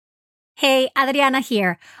Hey, Adriana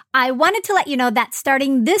here. I wanted to let you know that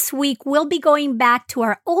starting this week, we'll be going back to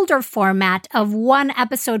our older format of one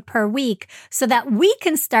episode per week so that we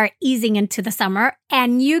can start easing into the summer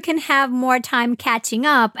and you can have more time catching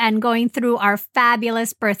up and going through our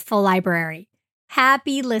fabulous Birthful library.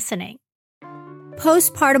 Happy listening.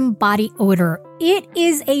 Postpartum body odor. It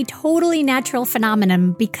is a totally natural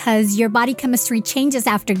phenomenon because your body chemistry changes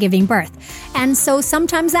after giving birth. And so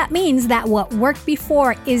sometimes that means that what worked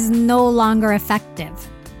before is no longer effective.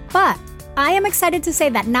 But I am excited to say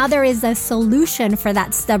that now there is a solution for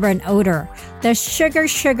that stubborn odor. The Sugar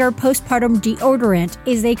postpartum deodorant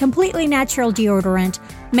is a completely natural deodorant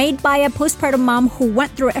made by a postpartum mom who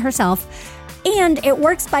went through it herself. And it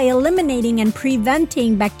works by eliminating and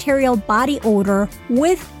preventing bacterial body odor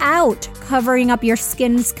without covering up your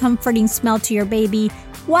skin's comforting smell to your baby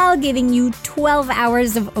while giving you 12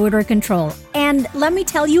 hours of odor control. And let me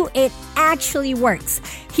tell you, it actually works.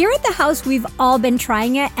 Here at the house, we've all been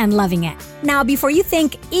trying it and loving it. Now, before you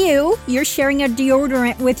think, ew, you're sharing a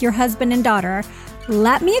deodorant with your husband and daughter,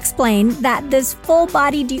 let me explain that this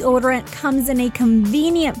full-body deodorant comes in a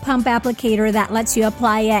convenient pump applicator that lets you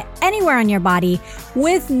apply it anywhere on your body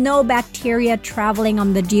with no bacteria traveling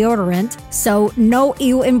on the deodorant, so no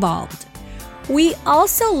ew involved. We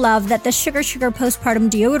also love that the Sugar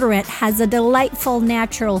postpartum deodorant has a delightful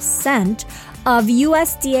natural scent of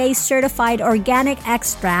USDA-certified organic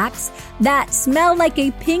extracts that smell like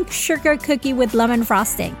a pink sugar cookie with lemon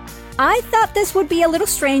frosting. I thought this would be a little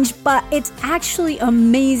strange, but it's actually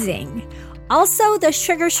amazing. Also, the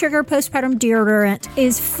Sugar postpartum deodorant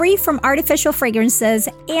is free from artificial fragrances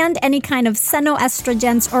and any kind of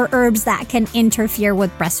xenoestrogens or herbs that can interfere with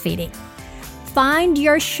breastfeeding. Find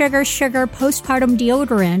your Sugar postpartum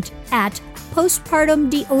deodorant at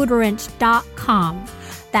postpartumdeodorant.com.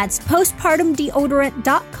 That's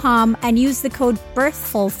postpartumdeodorant.com and use the code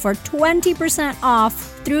BIRTHFUL for 20% off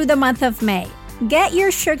through the month of May. Get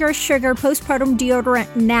your Sugar postpartum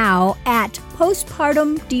deodorant now at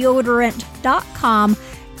postpartumdeodorant.com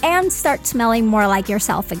and start smelling more like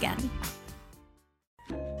yourself again.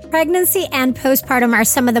 Pregnancy and postpartum are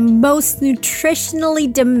some of the most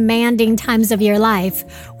nutritionally demanding times of your life,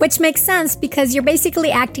 which makes sense because you're basically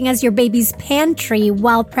acting as your baby's pantry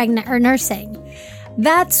while pregnant or nursing.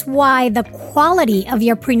 That's why the quality of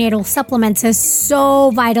your prenatal supplements is so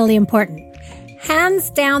vitally important. Hands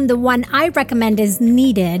down, the one I recommend is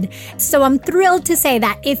Needed. So I'm thrilled to say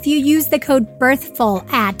that if you use the code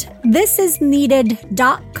BIRTHFUL at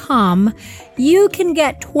thisisneeded.com, you can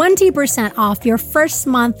get 20% off your first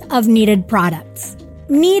month of Needed products.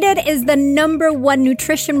 Needed is the #1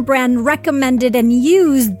 nutrition brand recommended and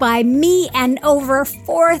used by me and over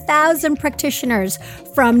 4,000 practitioners,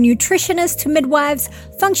 from nutritionists to midwives,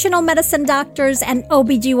 functional medicine doctors, and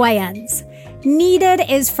OBGYNs. Needed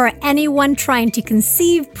is for anyone trying to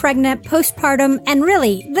conceive, pregnant, postpartum, and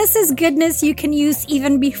really, this is goodness you can use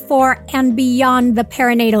even before and beyond the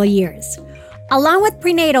perinatal years. Along with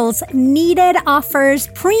prenatals, Needed offers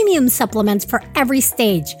premium supplements for every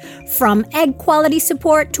stage, from egg quality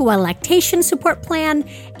support to a lactation support plan,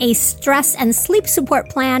 a stress and sleep support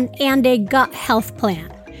plan, and a gut health plan.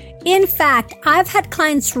 In fact, I've had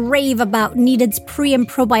clients rave about Needed's pre- and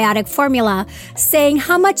probiotic formula, saying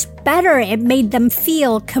how much better it made them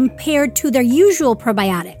feel compared to their usual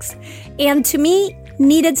probiotics. And to me,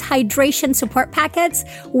 Needed's hydration support packets,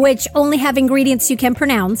 which only have ingredients you can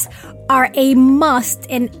pronounce, are a must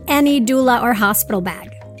in any doula or hospital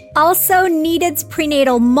bag. Also, Needed's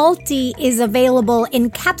Prenatal Multi is available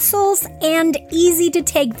in capsules and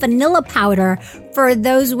easy-to-take vanilla powder for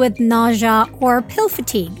those with nausea or pill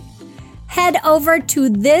fatigue. Head over to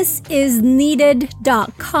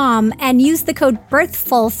thisisneeded.com and use the code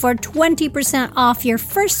BIRTHFUL for 20% off your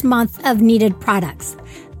first month of Needed products.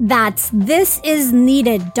 That's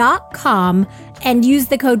thisisneeded.com and use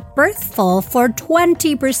the code BIRTHFUL for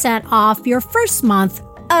 20% off your first month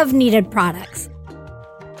of Needed products.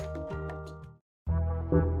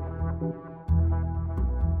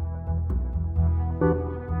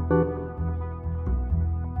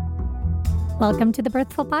 Welcome to the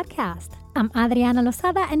Birthful Podcast. I'm Adriana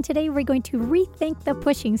Lozada, and today we're going to rethink the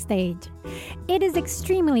pushing stage. It is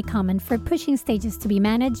extremely common for pushing stages to be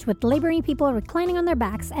managed with laboring people reclining on their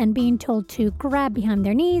backs and being told to grab behind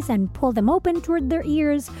their knees and pull them open toward their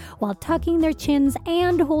ears while tucking their chins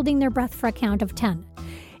and holding their breath for a count of 10.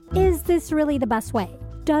 Is this really the best way?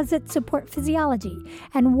 Does it support physiology?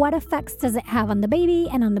 And what effects does it have on the baby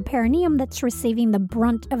and on the perineum that's receiving the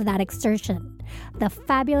brunt of that exertion? The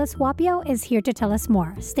fabulous Whapio is here to tell us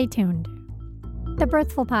more. Stay tuned. The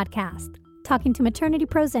Birthful Podcast, talking to maternity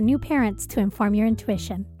pros and new parents to inform your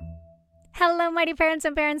intuition. Hello, mighty parents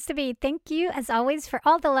and parents-to-be. Thank you, as always, for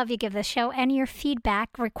all the love you give the show and your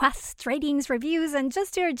feedback, requests, ratings, reviews, and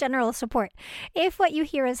just your general support. If what you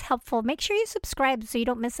hear is helpful, make sure you subscribe so you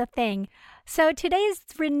don't miss a thing. So today's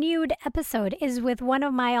renewed episode is with one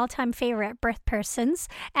of my all-time favorite birth persons,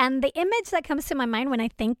 and the image that comes to my mind when I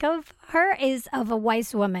think of her is of a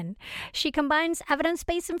wise woman. She combines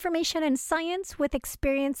evidence-based information and science with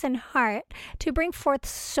experience and heart to bring forth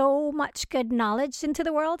so much good knowledge into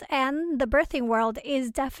the world, and the birthing world is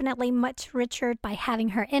definitely much richer by having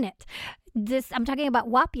her in it. I'm talking about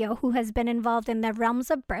Whapio, who has been involved in the realms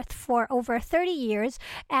of birth for over 30 years,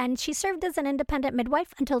 and she served as an independent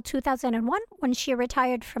midwife until 2001 when she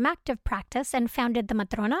retired from active practice and founded the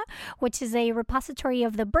Matrona, which is a repository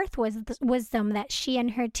of the birth wisdom that she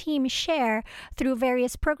and her team share through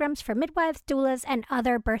various programs for midwives, doulas, and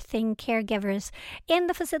other birthing caregivers in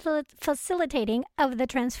the facilitating of the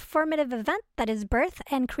transformative event that is birth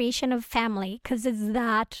and creation of family, because it's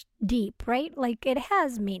that deep, right? Like, it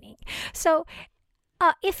has meaning. So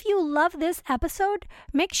if you love this episode,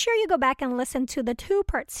 make sure you go back and listen to the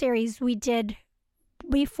 2-part series we did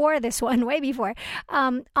before this one, way before,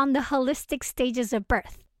 on the holistic stages of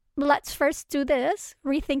birth. Let's first do this,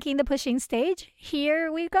 rethinking the pushing stage.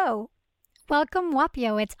 Here we go. Welcome,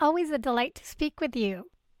 Whapio. It's always a delight to speak with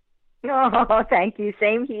you. Oh, thank you.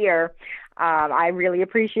 Same here. I really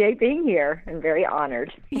appreciate being here. I'm very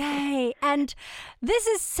honored. Yay. And this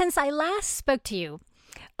is since I last spoke to you.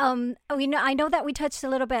 I know that we touched a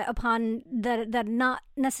little bit upon the not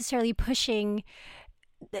necessarily pushing,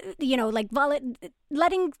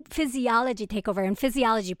 letting physiology take over and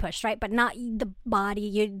physiology push, right? But not the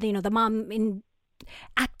body, the mom in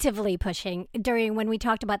actively pushing during when we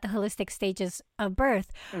talked about the holistic stages of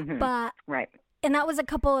birth. Mm-hmm. But right. And that was a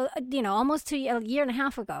couple, almost a year and a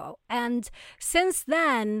half ago. And since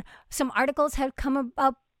then, some articles have come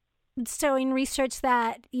up showing research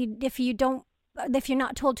that if you're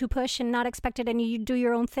not told to push and not expected and you do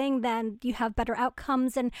your own thing, then you have better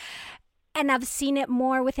outcomes. And I've seen it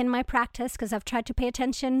more within my practice because I've tried to pay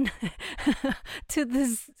attention to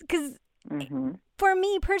this. Because for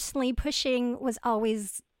me personally, pushing was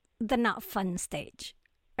always the not fun stage,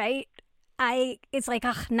 right? It's like,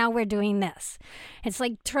 now we're doing this. It's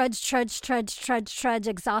like trudge,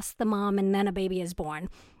 exhaust the mom, and then a baby is born.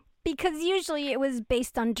 Because usually it was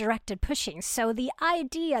based on directed pushing. So the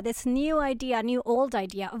idea, this new old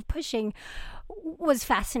idea of pushing was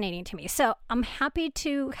fascinating to me. So I'm happy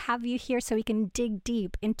to have you here so we can dig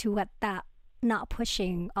deep into what that not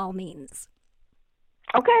pushing all means.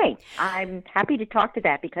 Okay. I'm happy to talk to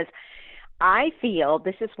that because I feel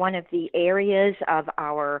this is one of the areas of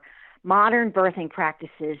our modern birthing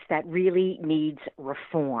practices that really needs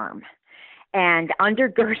reform. And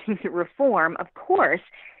undergirding the reform, of course,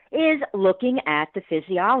 is looking at the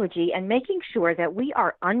physiology and making sure that we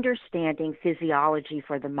are understanding physiology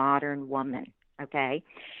for the modern woman, okay?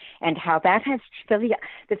 And how that has, the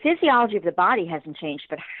physiology of the body hasn't changed,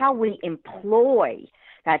 but how we employ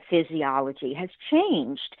that physiology has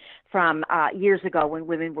changed from years ago when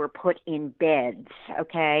women were put in beds,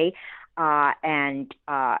 okay? And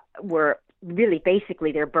were really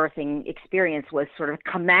basically their birthing experience was sort of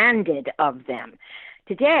commanded of them.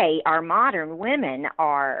 Today, our modern women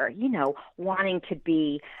are, wanting to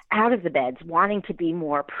be out of the beds, wanting to be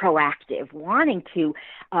more proactive, wanting to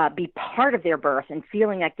be part of their birth and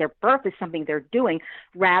feeling like their birth is something they're doing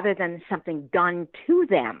rather than something done to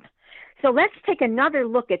them. So let's take another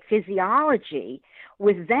look at physiology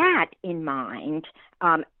with that in mind,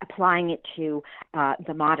 applying it to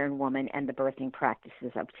the modern woman and the birthing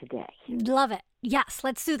practices of today. Love it. Yes,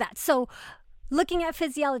 let's do that. So looking at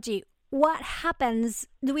physiology, what happens?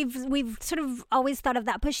 We've sort of always thought of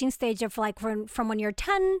that pushing stage of like from when you're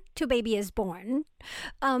 10 to baby is born.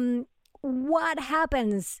 What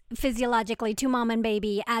happens physiologically to mom and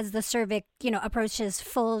baby as the cervix, approaches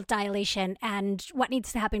full dilation, and what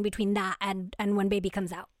needs to happen between that and when baby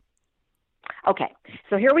comes out? Okay,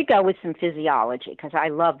 so here we go with some physiology because I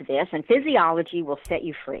love this, and physiology will set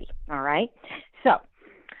you free. All right, so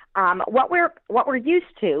what we're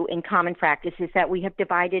used to in common practice is that we have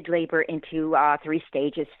divided labor into 3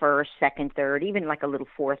 stages: first, second, third, even like a little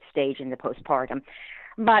 4th stage in the postpartum.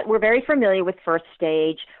 But we're very familiar with first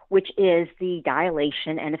stage, which is the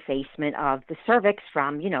dilation and effacement of the cervix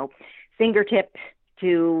from, fingertip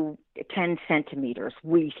to 10 centimeters,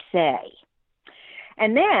 we say.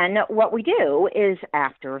 And then what we do is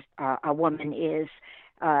after a woman is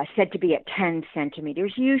said to be at 10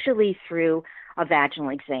 centimeters, usually through a vaginal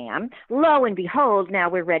exam, lo and behold, now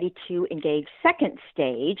we're ready to engage second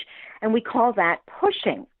stage, and we call that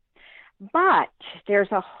pushing. But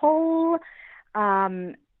there's a whole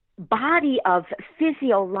body of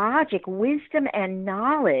physiologic wisdom and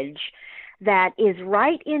knowledge that is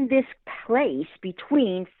right in this place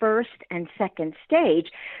between first and second stage.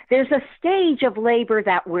 There's a stage of labor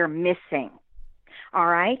that we're missing. All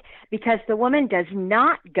right? Because the woman does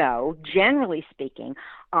not go, generally speaking,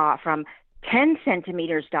 from 10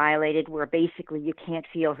 centimeters dilated, where basically you can't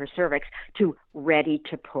feel her cervix, to ready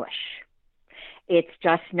to push. It's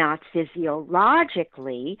just not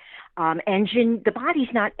physiologically, the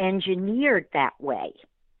body's not engineered that way.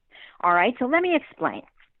 All right? So let me explain.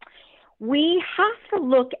 We have to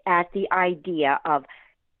look at the idea of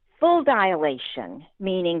full dilation,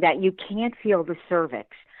 meaning that you can't feel the cervix.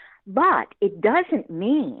 But it doesn't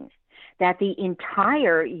mean that the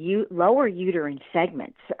entire lower uterine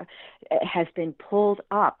segment has been pulled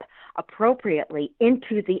up appropriately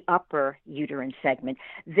into the upper uterine segment,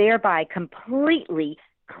 thereby completely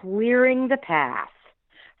clearing the path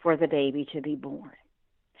for the baby to be born.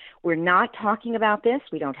 We're not talking about this.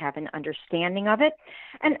 We don't have an understanding of it.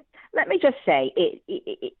 And let me just say,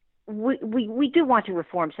 we do want to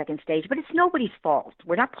reform second stage, but it's nobody's fault.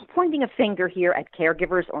 We're not pointing a finger here at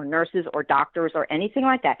caregivers or nurses or doctors or anything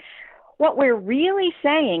like that. What we're really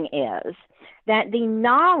saying is that the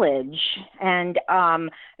knowledge and,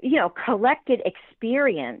 collected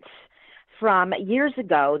experience from years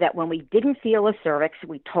ago, that when we didn't feel a cervix,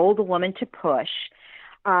 we told the woman to push,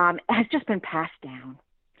 has just been passed down.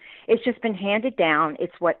 It's just been handed down.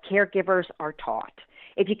 It's what caregivers are taught.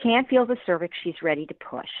 If you can't feel the cervix, she's ready to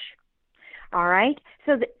push. All right?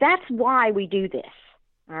 So that's why we do this.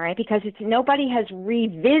 All right? Because nobody has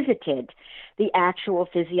revisited the actual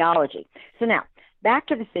physiology. So now, back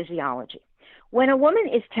to the physiology. When a woman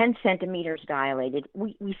is 10 centimeters dilated,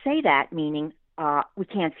 we say that meaning we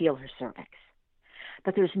can't feel her cervix.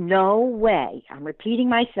 But there's no way, I'm repeating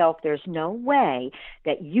myself, there's no way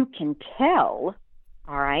that you can tell,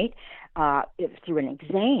 all right, through an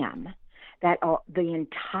exam, that the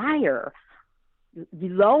entire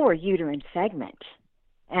lower uterine segment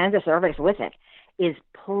and the cervix with it is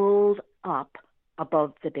pulled up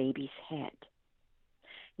above the baby's head.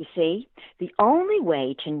 You see, the only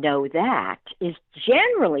way to know that is,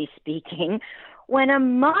 generally speaking, when a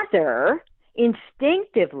mother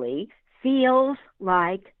instinctively feels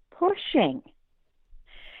like pushing.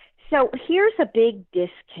 So here's a big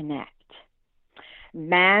disconnect.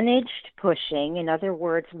 Managed pushing, in other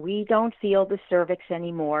words, we don't feel the cervix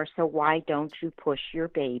anymore, so why don't you push your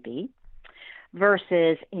baby?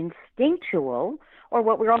 Versus instinctual, or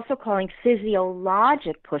what we're also calling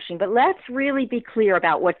physiologic pushing. But let's really be clear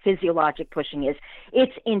about what physiologic pushing is.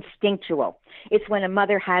 It's instinctual. It's when a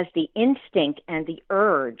mother has the instinct and the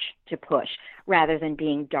urge to push rather than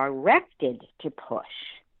being directed to push.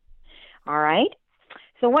 All right?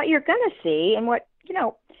 So what you're going to see, and what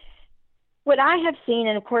I have seen,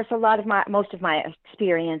 and of course most of my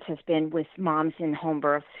experience has been with moms in home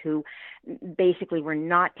births who basically were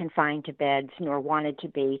not confined to beds nor wanted to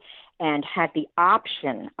be, and had the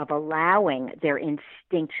option of allowing their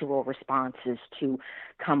instinctual responses to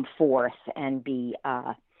come forth and be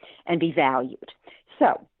valued.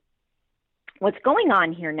 So what's going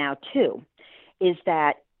on here now too is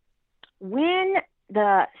that when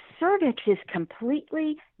the cervix is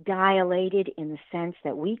completely dilated, in the sense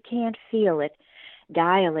that we can't feel it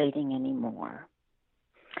dilating anymore.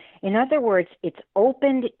 In other words, it's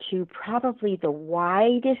opened to probably the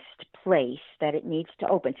widest place that it needs to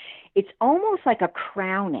open. It's almost like a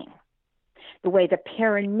crowning, the way the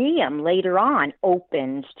perineum later on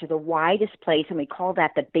opens to the widest place, and we call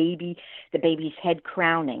that the baby's head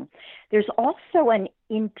crowning. There's also an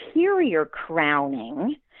interior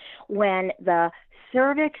crowning when the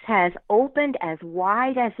cervix has opened as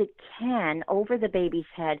wide as it can over the baby's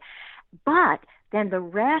head, but then the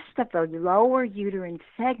rest of the lower uterine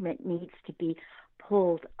segment needs to be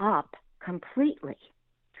pulled up completely.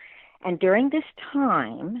 And during this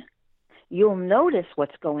time, you'll notice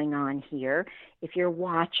what's going on here. If you're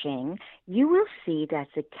watching, you will see that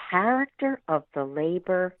the character of the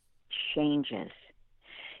labor changes.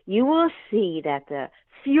 You will see that the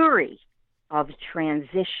fury of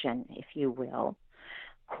transition, if you will,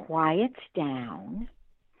 quiets down.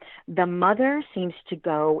 The mother seems to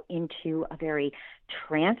go into a very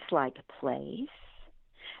trance-like place.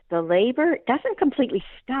 The labor doesn't completely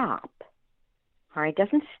stop. All right, it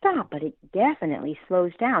doesn't stop, but it definitely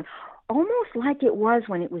slows down, almost like it was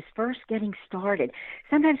when it was first getting started.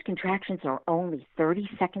 Sometimes contractions are only 30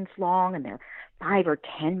 seconds long, and they're 5 or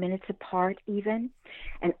 10 minutes apart even.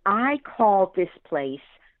 And I call this place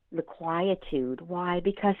the quietude. Why?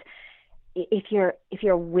 Because if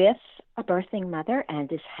you're with a birthing mother and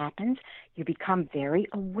this happens, you become very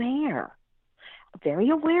aware very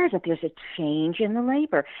aware that there's a change in the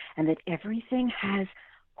labor and that everything has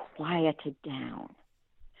quieted down.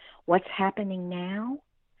 What's happening now?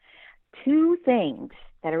 Two things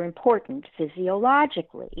that are important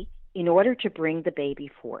physiologically in order to bring the baby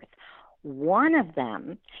forth. One of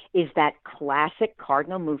them is that classic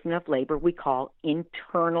cardinal movement of labor we call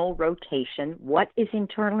internal rotation. What is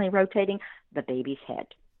internally rotating? The baby's head.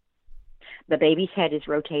 The baby's head is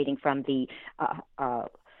rotating from the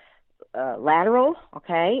lateral,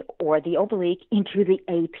 okay, or the oblique into the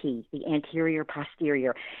AP, the anterior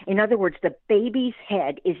posterior. In other words, the baby's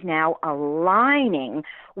head is now aligning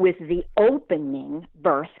with the opening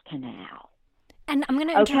birth canal. And I'm going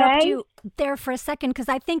to interrupt you there for a second because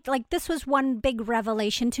I think like this was one big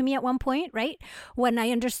revelation to me at one point, right? When I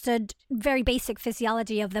understood very basic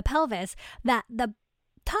physiology of the pelvis, that the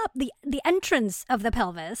top, the entrance of the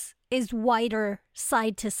pelvis is wider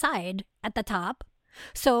side to side at the top.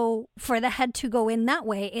 So for the head to go in that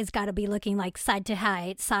way, it's got to be looking like side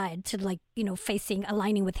to side to like, facing,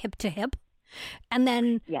 aligning with hip to hip. And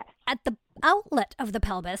then at the outlet of the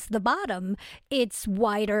pelvis, the bottom, it's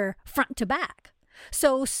wider front to back.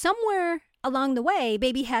 So somewhere along the way,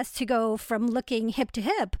 baby has to go from looking hip to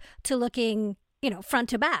hip to looking, front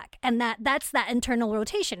to back. And that's that internal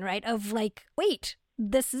rotation, right? Of like, wait,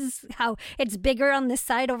 this is how it's bigger on this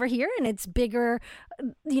side over here and it's bigger,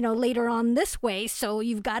 later on this way. So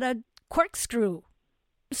you've got a corkscrew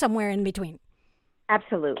somewhere in between.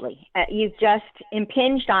 Absolutely. You've just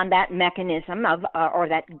impinged on that mechanism of, or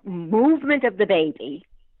that movement of the baby,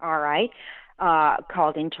 all right,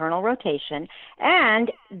 called internal rotation.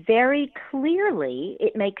 And very clearly,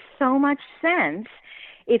 it makes so much sense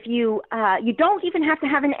if you don't even have to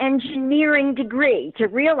have an engineering degree to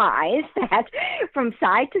realize that from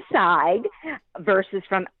side to side versus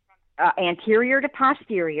from anterior to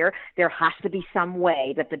posterior, there has to be some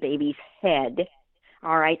way that the baby's head,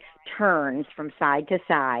 all right, turns from side to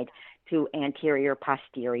side to anterior,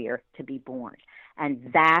 posterior to be born.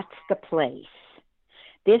 And that's the place.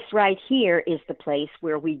 This right here is the place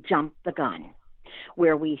where we jump the gun,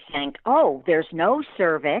 where we think, oh, there's no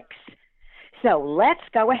cervix, so let's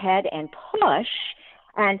go ahead and push.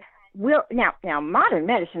 And now modern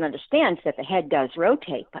medicine understands that the head does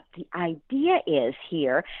rotate, but the idea is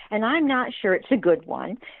here, and I'm not sure it's a good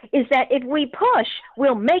one, is that if we push,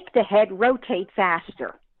 we'll make the head rotate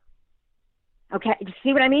faster. Okay, you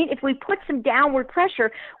see what I mean? If we put some downward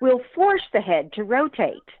pressure, we'll force the head to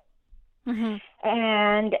rotate. Mm-hmm.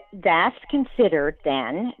 And that's considered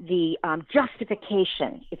then the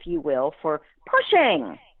justification, if you will, for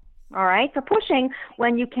pushing. All right, for pushing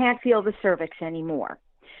when you can't feel the cervix anymore,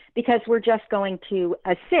 because we're just going to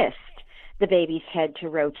assist the baby's head to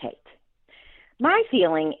rotate. My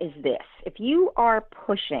feeling is this: if you are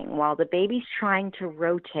pushing while the baby's trying to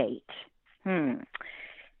rotate,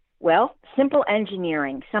 well, simple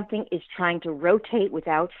engineering, something is trying to rotate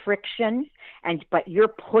without friction, but you're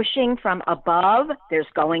pushing from above, there's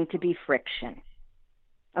going to be friction.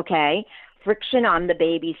 Okay? Friction on the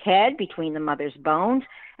baby's head between the mother's bones.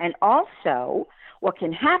 And also, what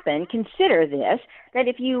can happen, consider this, that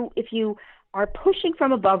if you are pushing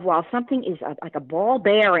from above while something is like a ball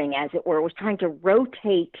bearing, as it were, was trying to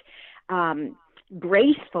rotate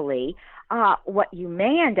gracefully, what you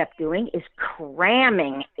may end up doing is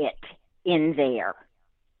cramming it in there.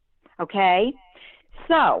 Okay?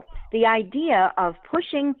 So the idea of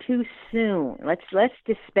pushing too soon, let's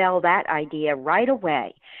dispel that idea right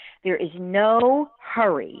away. There is no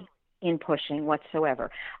hurry in pushing whatsoever.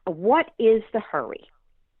 What is the hurry?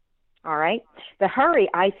 All right? The hurry,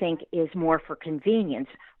 I think, is more for convenience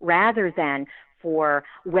rather than for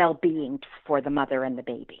well-being for the mother and the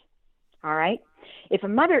baby. All right? If a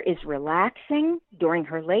mother is relaxing during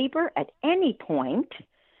her labor at any point,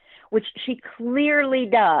 which she clearly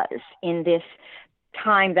does in this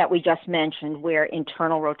time that we just mentioned where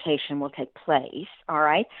internal rotation will take place, all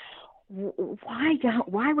right,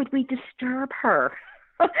 why would we disturb her?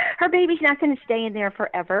 Her baby's not going to stay in there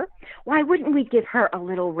forever. Why wouldn't we give her a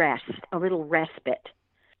little rest, a little respite?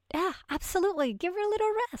 Yeah, absolutely. Give her a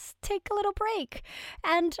little rest. Take a little break.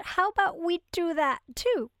 And how about we do that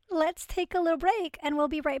too? Let's take a little break and we'll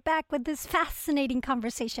be right back with this fascinating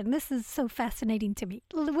conversation. This is so fascinating to me.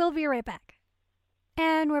 We'll be right back.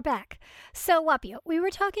 And we're back. So, Whapio, we were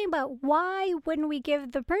talking about why wouldn't we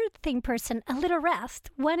give the birthing person a little rest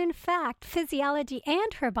when, in fact, physiology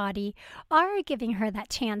and her body are giving her that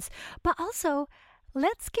chance. But also,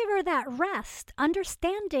 let's give her that rest,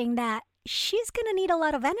 understanding that she's going to need a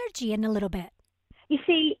lot of energy in a little bit. You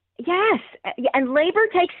see, yes, and labor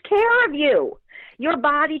takes care of you. Your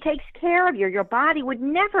body takes care of you. Your body would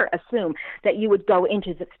never assume that you would go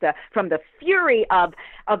into from the fury of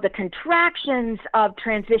the contractions of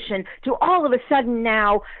transition to all of a sudden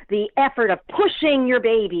now the effort of pushing your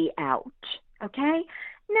baby out. Okay?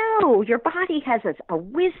 No, your body has a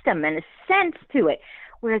wisdom and a sense to it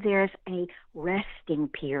where there's a resting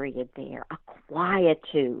period there, a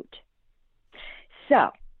quietude.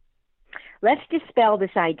 So let's dispel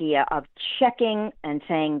this idea of checking and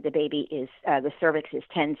saying the cervix is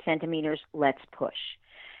 10 centimeters, let's push.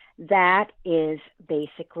 That is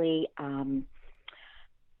basically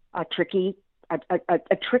a tricky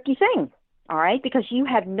thing, all right? Because you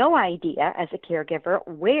have no idea as a caregiver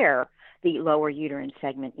where the lower uterine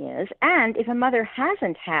segment is. And if a mother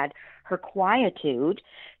hasn't had her quietude,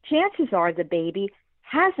 chances are the baby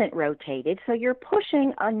hasn't rotated, so you're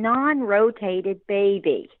pushing a non-rotated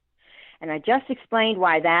baby. And I just explained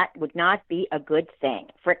why that would not be a good thing,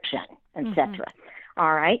 friction, etc.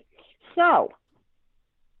 All right? So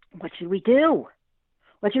what should we do?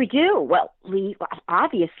 What should we do? Well,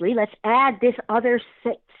 obviously, let's add this other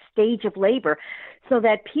stage of labor so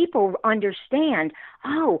that people understand,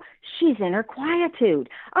 oh, she's in her quietude.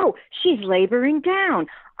 Oh, she's laboring down.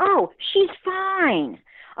 Oh, she's fine.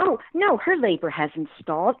 Oh, no, her labor hasn't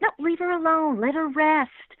stalled. No, leave her alone. Let her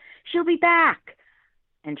rest. She'll be back.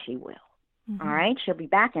 And she will. All right? She'll be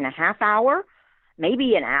back in a half hour,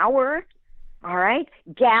 maybe an hour. All right?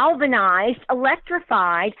 Galvanized,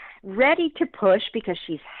 electrified, ready to push because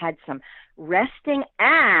she's had some resting,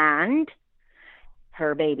 and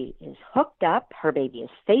her baby is hooked up. Her baby is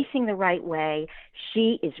facing the right way.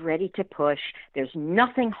 She is ready to push. There's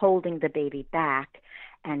nothing holding the baby back,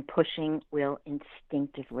 and pushing will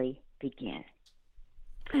instinctively begin.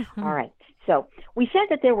 All right. So we said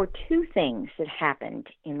that there were two things that happened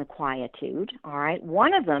in the quietude. All right.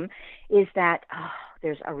 One of them is that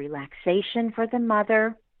there's a relaxation for the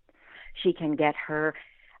mother. She can get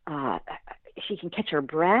she can catch her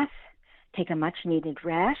breath, take a much needed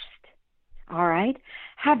rest. All right.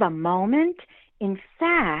 Have a moment. In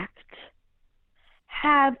fact,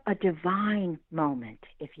 have a divine moment,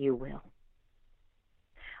 if you will.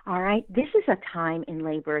 All right, this is a time in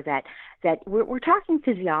labor that we're talking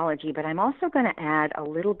physiology, but I'm also going to add a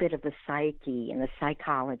little bit of the psyche and the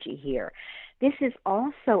psychology here. This is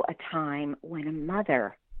also a time when a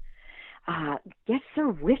mother gets her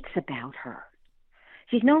wits about her.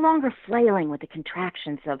 She's no longer flailing with the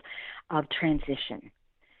contractions of transition.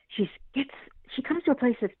 She comes to a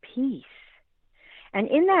place of peace. And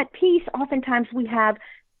in that peace, oftentimes we have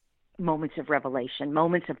moments of revelation,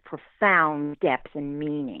 moments of profound depth and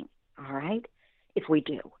meaning, all right, if we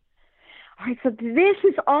do. All right, so this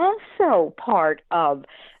is also part of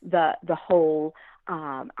the whole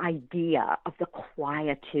idea of the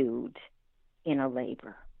quietude in a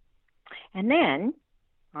labor. And then,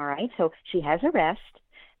 all right, so she has a rest,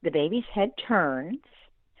 the baby's head turns,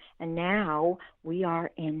 and now we are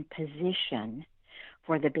in position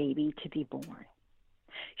for the baby to be born.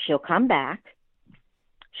 She'll come back.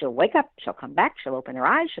 She'll wake up, she'll come back, she'll open her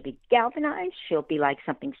eyes, she'll be galvanized, she'll be like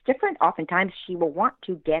something's different. Oftentimes she will want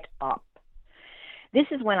to get up. This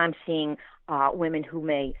is when I'm seeing women who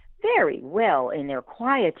may very well in their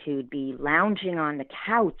quietude be lounging on the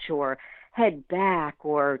couch or head back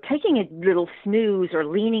or taking a little snooze or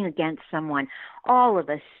leaning against someone. All of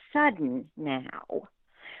a sudden now,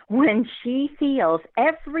 when she feels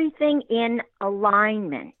everything in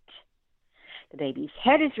alignment, the baby's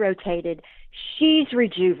head is rotated. She's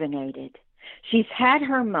rejuvenated. She's had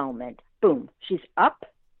her moment. Boom. She's up.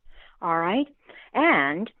 All right.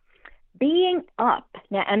 And being up.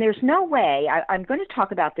 Now, and there's no way, I'm going to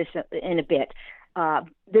talk about this in a bit.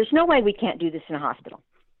 There's no way we can't do this in a hospital.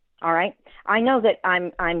 All right. I know that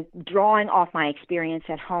I'm drawing off my experience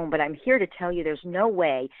at home, but I'm here to tell you there's no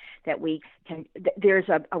way that we can, there's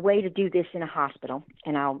a way to do this in a hospital,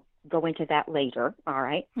 and I'll go into that later, all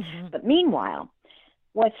right? But meanwhile,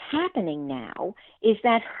 what's happening now is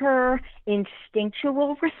that her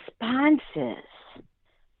instinctual responses,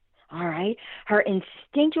 all right, her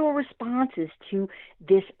instinctual responses to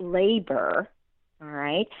this labor, all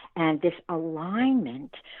right, and this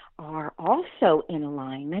alignment are also in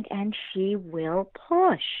alignment, and she will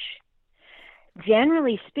push.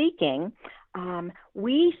 Generally speaking,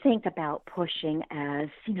 we think about pushing as,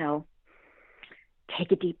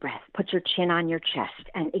 take a deep breath, put your chin on your chest,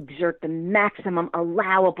 and exert the maximum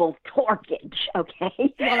allowable torquage,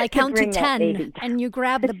 okay? Well, I count to 10, and you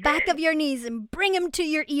grab the back of your knees and bring them to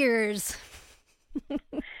your ears.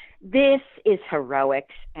 This is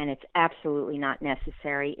heroics, and it's absolutely not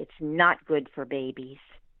necessary. It's not good for babies,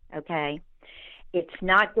 okay? It's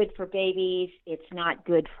not good for babies. It's not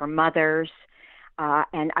good for mothers.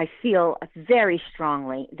 And I feel very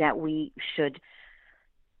strongly that we should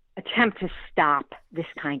attempt to stop this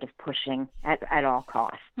kind of pushing at all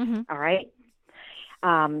costs. Mm-hmm. All right?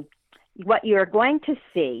 What you're going to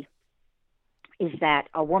see is that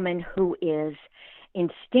a woman who is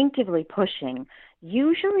instinctively pushing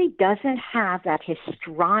usually doesn't have that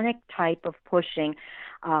histrionic type of pushing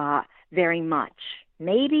very much.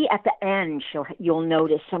 Maybe at the end you'll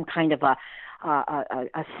notice some kind of a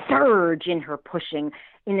surge in her pushing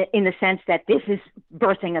in the sense that this is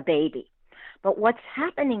birthing a baby. But what's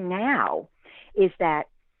happening now is that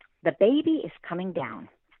the baby is coming down.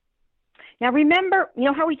 Now remember, you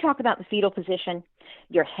know how we talk about the fetal position?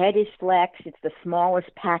 Your head is flexed. It's the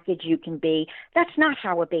smallest package you can be. That's not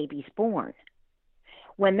how a baby's born.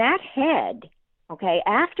 When that head, okay,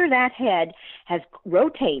 after that head has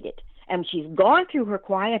rotated and she's gone through her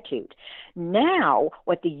quietude, now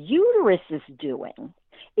what the uterus is doing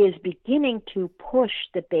is beginning to push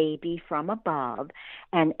the baby from above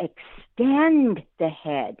and extend the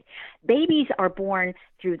head. Babies are born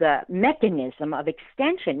through the mechanism of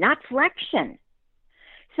extension, not flexion.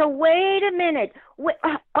 So wait a minute,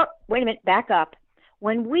 back up.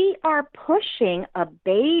 When we are pushing a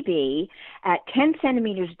baby at 10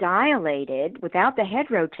 centimeters dilated without the head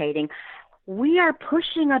rotating, we are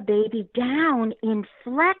pushing a baby down in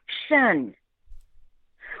flexion.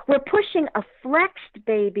 We're pushing a flexed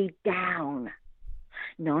baby down.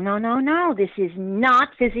 No. This is not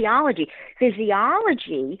physiology.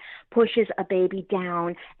 Physiology pushes a baby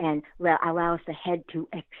down and allows the head to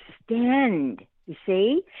extend, you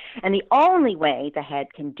see? And the only way the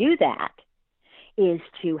head can do that is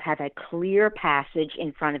to have a clear passage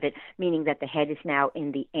in front of it, meaning that the head is now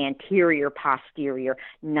in the anterior posterior,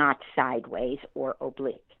 not sideways or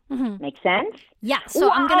oblique. Mm-hmm. Make sense? Yeah. So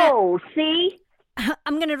Whoa,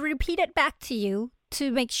 I'm going to repeat it back to you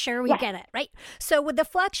to make sure we get it, right? So with the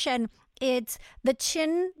flexion, it's the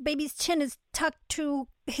chin, baby's chin is tucked to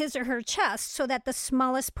his or her chest so that the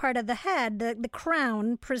smallest part of the head, the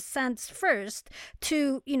crown, presents first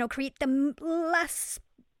to, create the less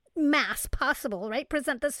mass possible, right?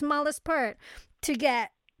 Present the smallest part to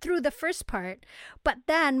get through the first part. But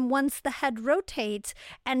then once the head rotates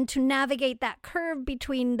and to navigate that curve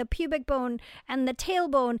between the pubic bone and the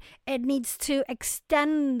tailbone, it needs to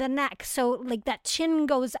extend the neck. So like that chin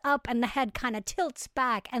goes up and the head kind of tilts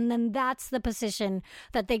back. And then that's the position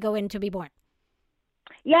that they go in to be born.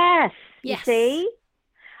 Yes. You see?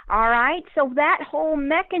 All right. So that whole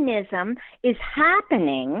mechanism is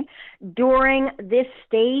happening during this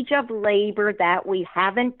stage of labor that we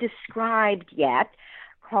haven't described yet,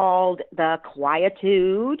 called the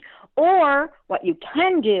quietude, or what you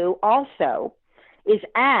can do also is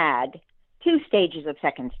add 2 stages of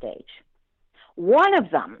second stage. One of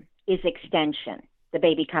them is extension, the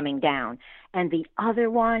baby coming down, and the other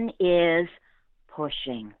one is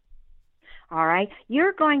pushing. All right?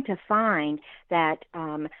 You're going to find that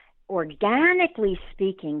organically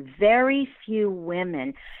speaking, very few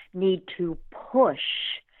women need to push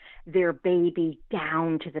their baby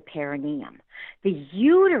down to the perineum. The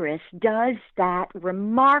uterus does that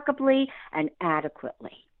remarkably and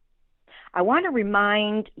adequately. I want to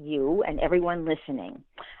remind you and everyone listening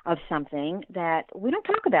of something that we don't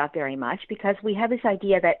talk about very much, because we have this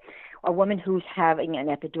idea that a woman who's having an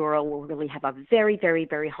epidural will really have a very, very,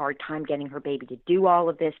 very hard time getting her baby to do all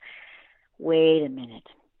of this. Wait a minute.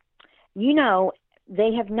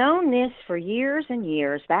 They have known this for years and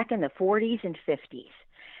years, back in the 40s and 50s.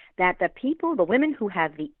 That the women who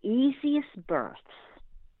have the easiest births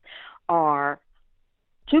are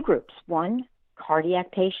 2 groups. One,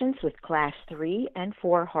 cardiac patients with class 3 and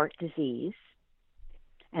 4 heart disease.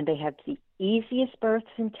 And they have the easiest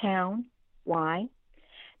births in town. Why?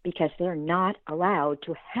 Because they're not allowed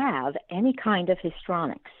to have any kind of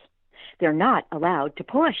histrionics. They're not allowed to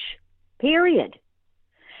push, period.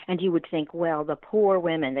 And you would think, well, the poor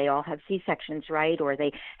women, they all have C-sections, right? Or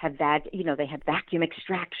they have they have vacuum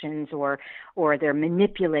extractions, or they're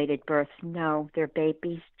manipulated births. No, their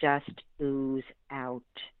babies just ooze out.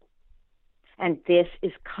 And this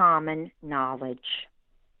is common knowledge.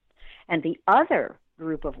 And the other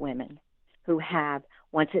group of women who have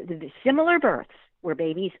similar births where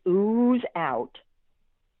babies ooze out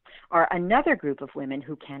are another group of women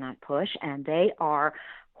who cannot push, and they are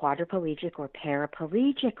quadriplegic or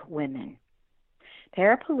paraplegic women.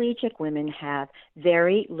 Paraplegic women have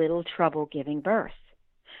very little trouble giving birth.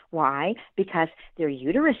 Why? Because their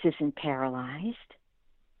uterus isn't paralyzed,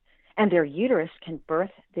 and their uterus can birth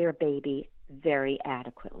their baby very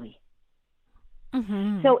adequately.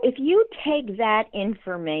 Mm-hmm. So if you take that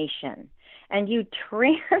information and you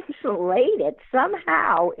translate it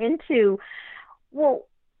somehow into Well,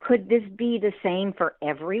 could this be the same for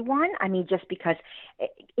everyone? I mean, is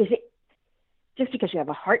it just because you have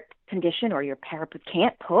a heart condition or your parapet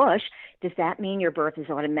can't push, does that mean your birth is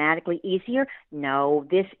automatically easier? No,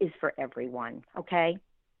 this is for everyone, okay?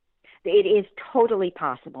 It is totally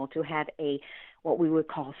possible to have a what we would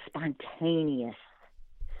call spontaneous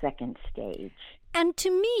second stage. And to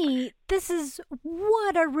me, this is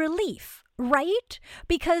what a relief, right?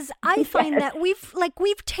 Because I find Yes. that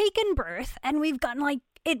we've taken birth and we've gotten like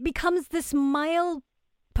it becomes this mile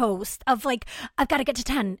post of like I've got to get to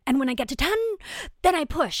 10, and when I get to 10, then I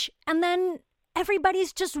push. And then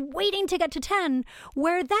everybody's just waiting to get to 10,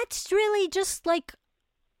 where that's really just like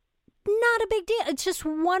not a big deal. It's just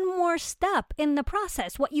one more step in the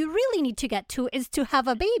process. What you really need to get to is to have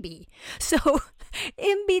a baby. So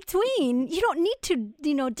in between, you don't need to,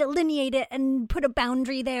 delineate it and put a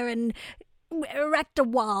boundary there and erect a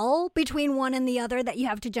wall between one and the other that you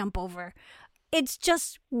have to jump over. It's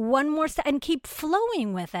just one more step and keep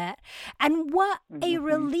flowing with it. And what a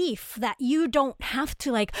relief that you don't have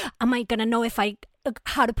to am I going to know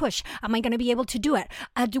how to push? Am I going to be able to do it?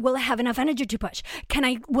 Will I have enough energy to push?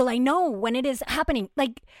 Will I know when it is happening?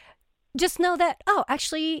 Just know that,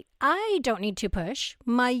 actually, I don't need to push.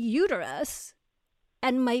 My uterus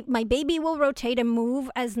and my baby will rotate and move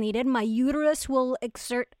as needed. My uterus will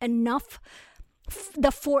exert enough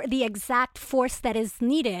the exact force that is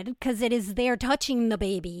needed, because it is there touching the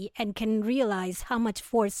baby and can realize how much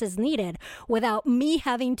force is needed without me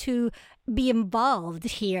having to be involved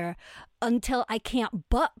here until I can't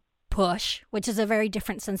but push, which is a very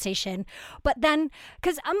different sensation. But then,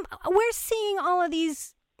 because we're seeing all of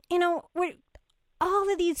these,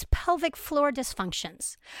 all of these pelvic floor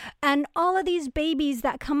dysfunctions and all of these babies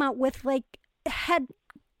that come out with head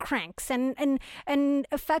cranks and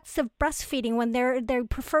effects of breastfeeding when they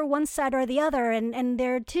prefer one side or the other, and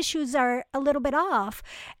their tissues are a little bit off.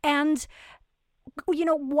 And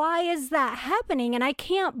why is that happening? And I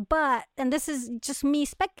can't but, and this is just me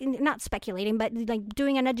not speculating, but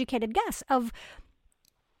doing an educated guess of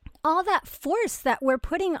all that force that we're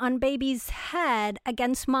putting on baby's head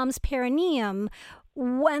against mom's perineum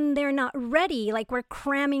when they're not ready, we're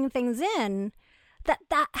cramming things in,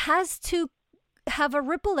 that has to have a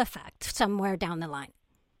ripple effect somewhere down the line.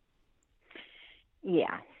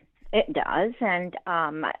 Yeah, it does, and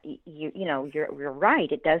you're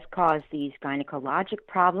right. It does cause these gynecologic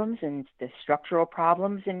problems and the structural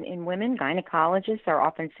problems in women. Gynecologists are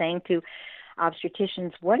often saying to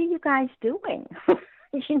obstetricians, "What are you guys doing?"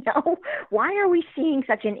 Why are we seeing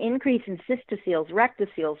such an increase in cystoceles,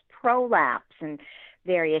 rectoceles, prolapse, and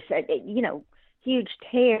various, huge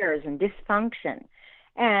tears and dysfunction?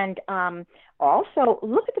 And also,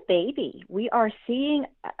 look at the baby. We are seeing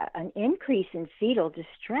an increase in fetal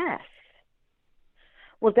distress.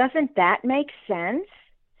 Well, doesn't that make sense?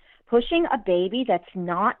 Pushing a baby that's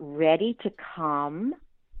not ready to come,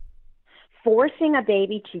 forcing a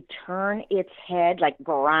baby to turn its head,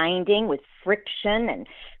 grinding with friction and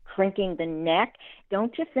crinking the neck,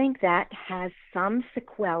 don't you think that has some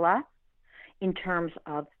sequela in terms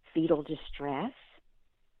of fetal distress?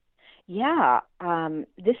 Yeah,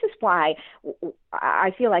 this is why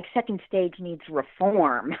I feel like second stage needs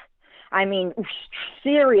reform. I mean,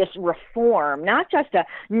 serious reform, not just a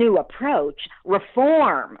new approach,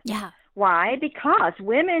 reform. Yeah. Why? Because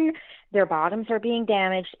women, their bottoms are being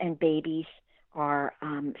damaged and babies are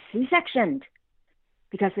C-sectioned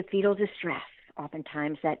because of fetal distress.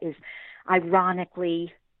 Oftentimes that is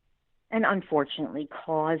ironically and unfortunately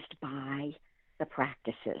caused by the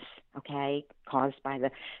practices, okay, caused by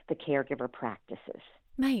the caregiver practices.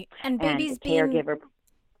 Right. And babies being,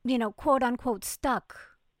 quote unquote,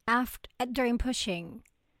 stuck during pushing,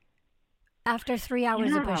 after 3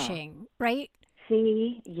 hours of pushing, right?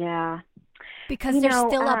 See, yeah. Because they're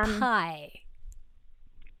still up high.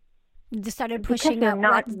 They started pushing because they're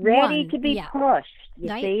not ready to be pushed. You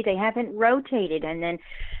right? See, they haven't rotated,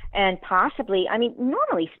 and possibly, I mean,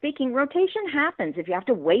 normally speaking, rotation happens. If you have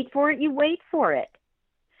to wait for it, you wait for it.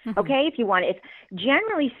 Mm-hmm. Okay, if you want it.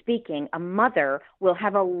 Generally speaking, a mother will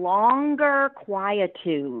have a longer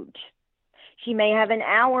quietude. She may have an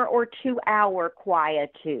hour or 2 hour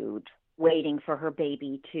quietude waiting for her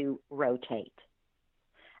baby to rotate.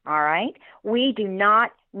 All right? We do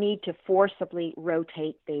not need to forcibly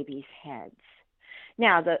rotate babies' heads.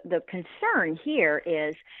 Now, the concern here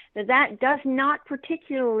is that does not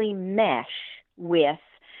particularly mesh with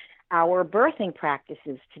our birthing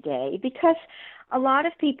practices today, because a lot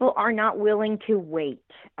of people are not willing to wait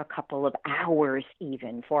a couple of hours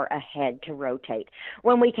even for a head to rotate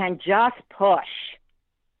when we can just push.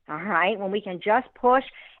 all right, when we can just push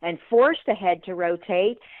and force the head to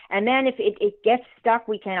rotate. And then if it gets stuck,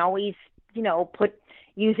 we can always,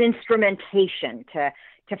 use instrumentation to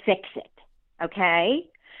fix it, okay?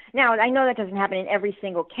 Now, I know that doesn't happen in every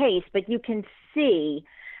single case, but you can see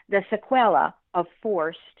the sequela of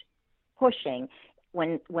forced pushing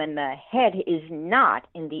when the head is not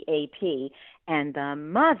in the AP and the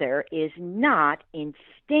mother is not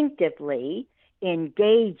instinctively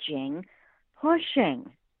engaging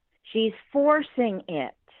pushing. She's forcing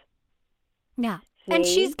it. Yeah. See? And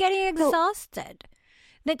she's getting exhausted.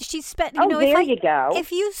 That she spent, there you go.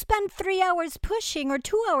 If you spend 3 hours pushing or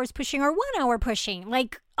 2 hours pushing or 1 hour pushing,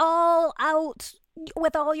 like all out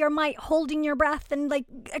with all your might, holding your breath and like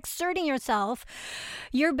exerting yourself,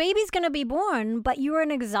 your baby's going to be born, but you're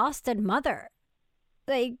an exhausted mother.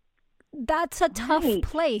 Like, that's a tough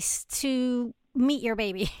place to meet your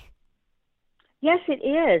baby. Yes, it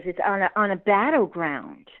is. It's on a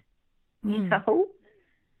battleground. You know?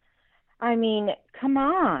 I mean, come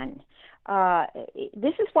on.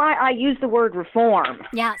 This is why I use the word reform.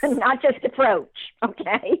 Yes. Not just approach,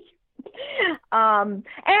 okay?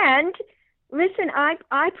 And listen,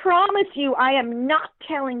 I promise you, I am not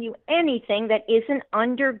telling you anything that isn't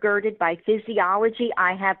undergirded by physiology.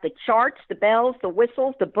 I have the charts, the bells, the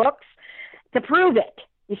whistles, the books to prove it,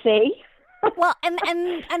 you see? Well,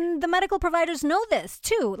 and the medical providers know this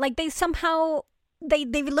too. Like they somehow, they've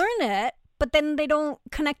learned it, but then they don't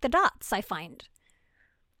connect the dots, I find.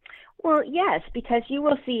 Well, yes, because you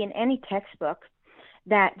will see in any textbook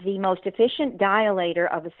that the most efficient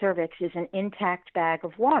dilator of a cervix is an intact bag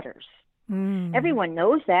of waters. Everyone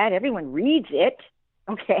knows that. Everyone reads it,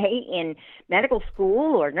 okay, in medical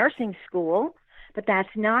school or nursing school, but that's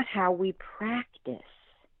not how we practice.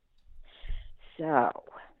 So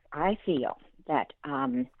I feel that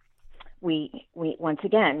we once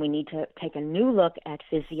again, we need to take a new look at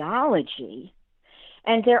physiology.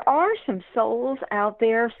 And there are some souls out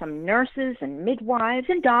there, some nurses and midwives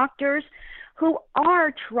and doctors who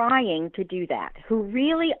are trying to do that, who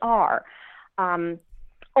really are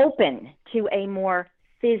open to a more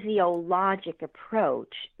physiologic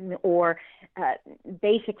approach, or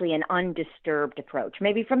basically an undisturbed approach.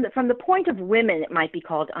 Maybe from the point of women, it might be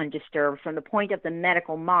called undisturbed. From the point of the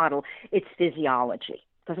medical model, it's physiology,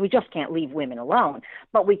 because we just can't leave women alone,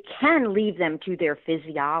 but we can leave them to their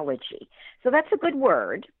physiology. So that's a good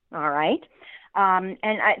word, all right? And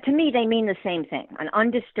to me, they mean the same thing, an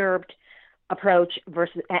undisturbed approach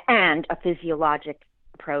versus and a physiologic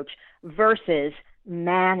approach versus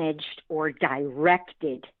managed or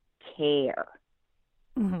directed care.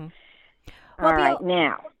 Mm-hmm. All right,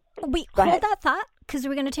 now. We hold that thought, because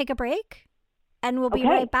we're going to take a break. And we'll be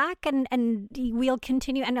right back, and we'll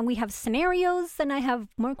continue. And then we have scenarios, and I have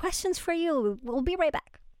more questions for you. We'll be right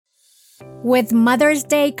back. With Mother's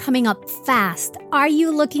Day coming up fast, are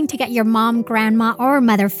you looking to get your mom, grandma, or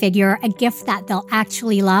mother figure a gift that they'll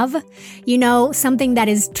actually love? You know, something that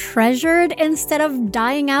is treasured instead of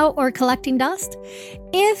dying out or collecting dust?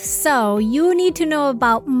 If so, you need to know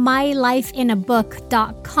about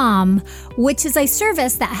mylifeinabook.com, which is a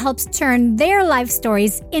service that helps turn their life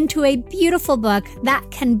stories into a beautiful book that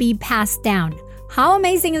can be passed down. How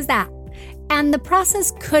amazing is that? And the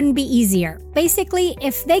process couldn't be easier. Basically,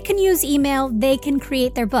 if they can use email, they can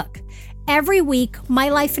create their book. Every week, My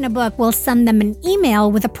Life in a Book will send them an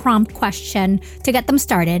email with a prompt question to get them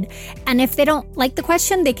started. And if they don't like the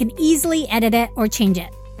question, they can easily edit it or change it.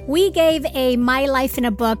 We gave a My Life in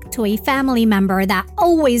a Book to a family member that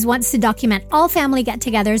always wants to document all family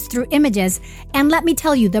get-togethers through images. And let me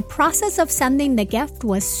tell you, the process of sending the gift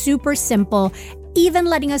was super simple, even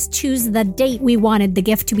letting us choose the date we wanted the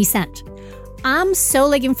gift to be sent. I'm so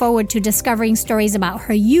looking forward to discovering stories about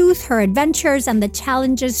her youth, her adventures, and the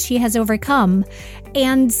challenges she has overcome.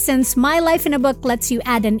 And since My Life in a Book lets you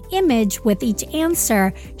add an image with each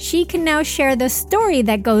answer, she can now share the story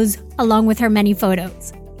that goes along with her many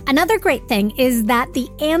photos. Another great thing is that the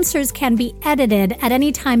answers can be edited at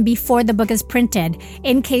any time before the book is printed,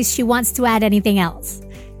 in case she wants to add anything else.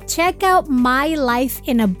 Check out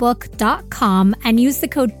mylifeinabook.com and use the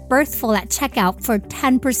code BIRTHFUL at checkout for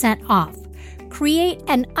 10% off. Create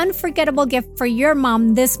an unforgettable gift for your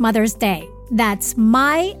mom this Mother's Day. That's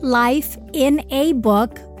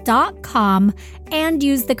mylifeinabook.com and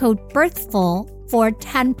use the code BIRTHFUL for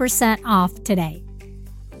 10% off today.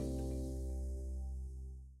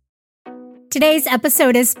 Today's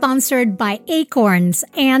episode is sponsored by Acorns,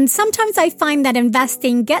 and sometimes I find that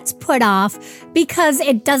investing gets put off because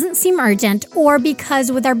it doesn't seem urgent, or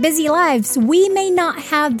because with our busy lives, we may not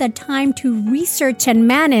have the time to research and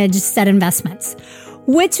manage said investments.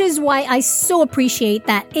 which is why I so appreciate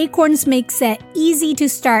that Acorns makes it easy to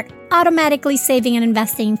start automatically saving and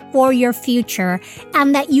investing for your future,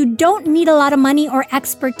 and that you don't need a lot of money or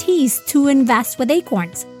expertise to invest with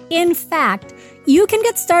Acorns. In fact, you can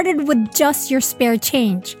get started with just your spare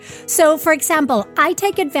change. So, for example, I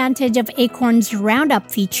take advantage of Acorns Roundup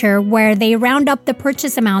feature where they round up the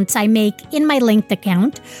purchase amounts I make in my linked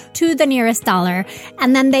account to the nearest dollar,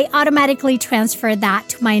 and then they automatically transfer that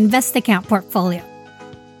to my Invest account portfolio.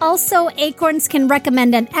 Also, Acorns can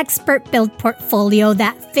recommend an expert-built portfolio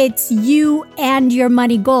that fits you and your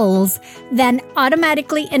money goals, then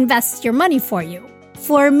automatically invests your money for you.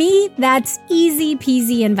 For me, that's easy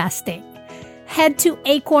peasy investing. Head to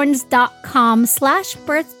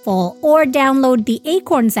acorns.com/birthful or download the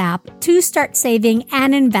Acorns app to start saving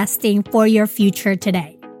and investing for your future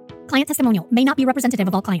today. Client testimonial may not be representative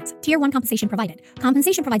of all clients. Tier 1 compensation provided.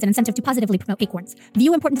 Compensation provides an incentive to positively promote Acorns.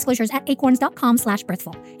 View important disclosures at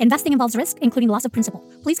acorns.com/birthful. Investing involves risk, including loss of principal.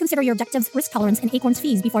 Please consider your objectives, risk tolerance, and Acorns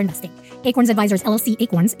fees before investing. Acorns Advisors LLC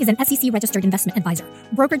Acorns is an SEC-registered investment advisor.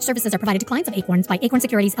 Brokerage services are provided to clients of Acorns by Acorn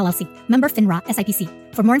Securities LLC. Member FINRA SIPC.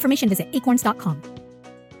 For more information, visit acorns.com.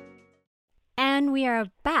 And we are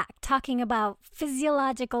back talking about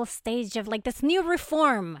physiological stage of like this new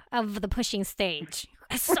reform of the pushing stage.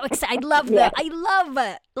 I'm so excited. I love that. I love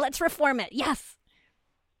it. Let's reform it. Yes.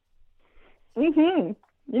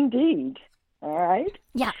 Indeed. All right.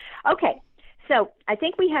 Yeah. Okay. So I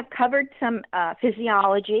think we have covered some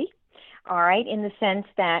physiology, all right, in the sense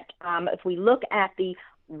that if we look at the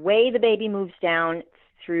way the baby moves down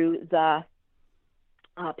through the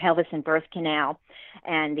pelvis and birth canal,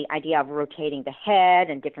 and the idea of rotating the head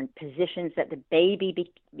and different positions that the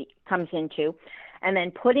baby comes into, and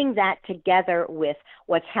then putting that together with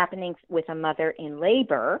what's happening with a mother in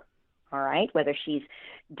labor, all right, whether she's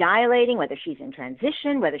dilating, whether she's in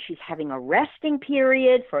transition, whether she's having a resting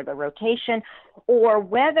period for the rotation, or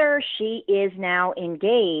whether she is now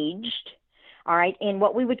engaged, all right, in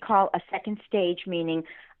what we would call a second stage, meaning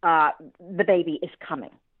the baby is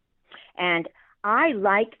coming. And I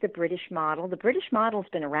like the British model. The British model's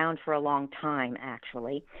been around for a long time,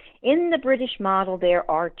 actually. In the British model, there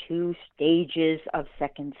are 2 stages of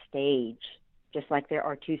second stage, just like there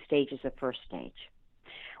are 2 stages of first stage.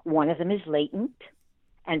 One of them is latent,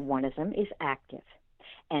 and one of them is active.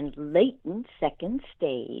 And latent second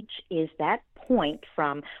stage is that point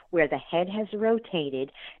from where the head has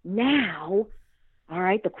rotated. Now, all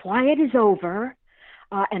right, the quiet is over.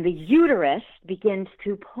 And the uterus begins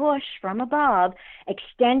to push from above,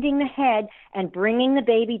 extending the head and bringing the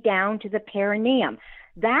baby down to the perineum.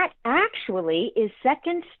 That actually is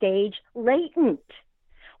second stage latent.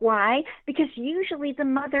 Why? Because usually the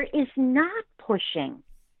mother is not pushing.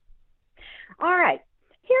 All right,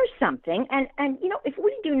 here's something. And you know, if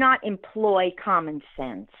we do not employ common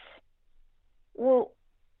sense, well,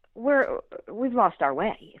 we've lost our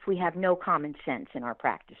way if we have no common sense in our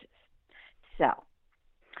practices. So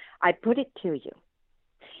I put it to you.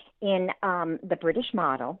 In the British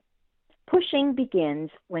model, pushing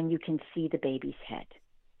begins when you can see the baby's head.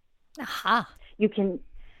 Aha. You can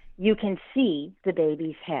see the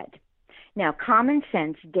baby's head. Now, common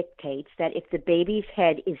sense dictates that if the baby's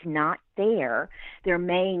head is not there, there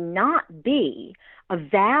may not be a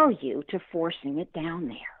value to forcing it down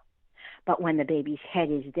there. But when the baby's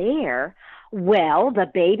head is there, well, the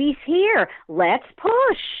baby's here. Let's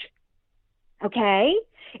push. Okay?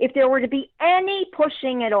 If there were to be any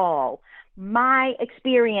pushing at all, my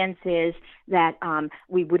experience is that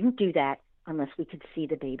we wouldn't do that unless we could see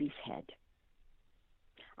the baby's head.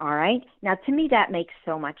 All right? Now, to me, that makes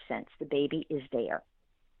so much sense. The baby is there.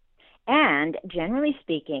 And generally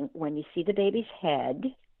speaking, when you see the baby's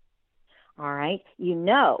head, all right, you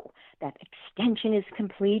know that extension is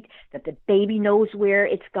complete, that the baby knows where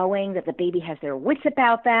it's going, that the baby has their wits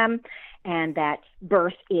about them, and that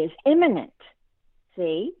birth is imminent.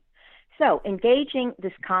 See? So engaging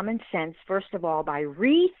this common sense, first of all, by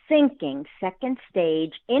rethinking second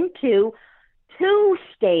stage into 2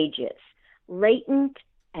 stages, latent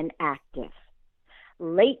and active.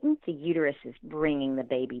 Latent, the uterus is bringing the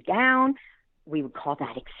baby down. We would call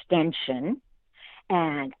that extension.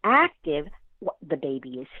 And active, the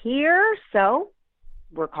baby is here, so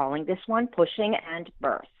we're calling this one pushing and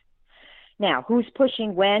birth. Now, who's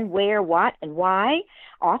pushing when, where, what, and why?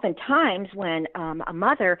 Oftentimes when a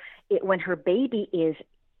mother, when her baby is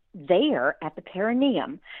there at the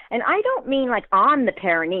perineum, and I don't mean like on the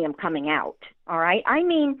perineum coming out, all right? I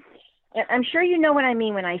mean, I'm sure you know what I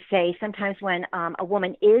mean when I say sometimes when a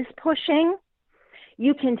woman is pushing,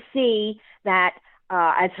 you can see that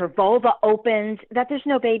as her vulva opens, that there's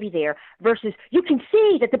no baby there, versus you can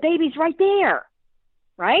see that the baby's right there.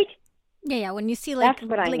 right? Yeah. When you see like That's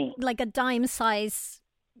what I mean. like a dime size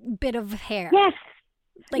bit of hair. Yes.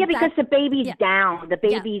 Like yeah, because the baby's down. The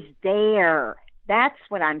Yeah. baby's there. That's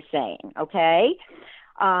what I'm saying, okay?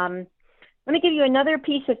 Let me give you another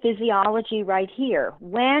piece of physiology right here.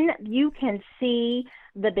 When you can see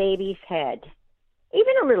the baby's head,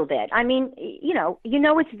 even a little bit, I mean, you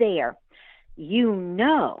know it's there. You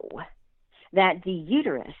know that the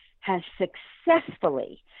uterus has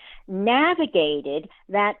successfully navigated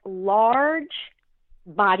that large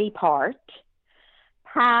body part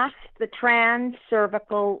past the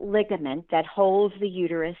transcervical ligament that holds the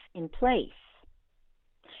uterus in place.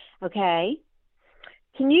 Okay?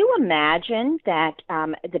 Can you imagine that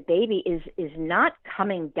the baby is not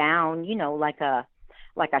coming down, like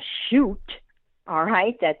a chute, all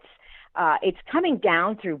right? It's coming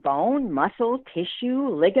down through bone, muscle, tissue,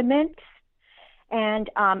 ligaments. And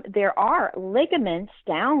there are ligaments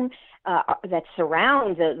down that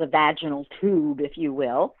surround the vaginal tube, if you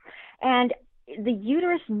will. And the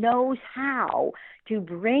uterus knows how to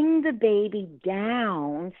bring the baby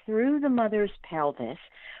down through the mother's pelvis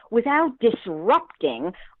without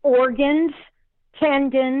disrupting organs,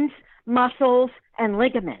 tendons, muscles, and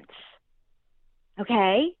ligaments.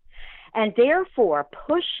 Okay? And therefore,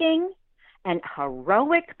 pushing and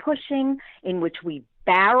heroic pushing in which we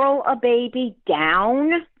barrel a baby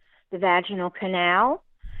down the vaginal canal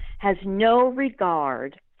has no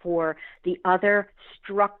regard for the other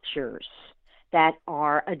structures that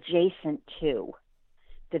are adjacent to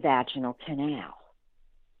the vaginal canal.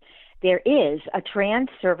 There is a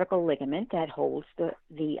transcervical ligament that holds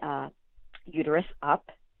the uterus up,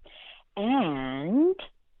 and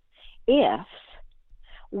if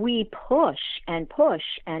we push and push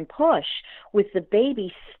and push with the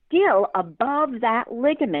baby still above that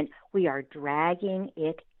ligament, we are dragging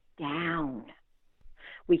it down.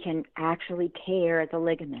 We can actually tear the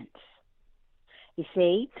ligaments. You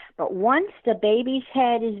see? But once the baby's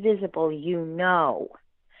head is visible, you know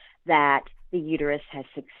that the uterus has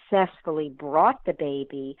successfully brought the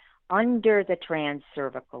baby under the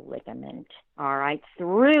transcervical ligament, all right,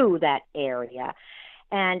 through that area.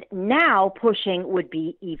 And now pushing would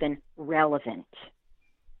be even relevant.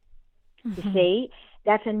 Mm-hmm. You see?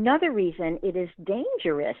 That's another reason it is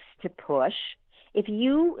dangerous to push. It's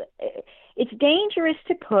dangerous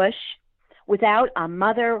to push without a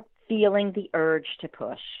mother feeling the urge to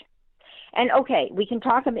push. And okay, we can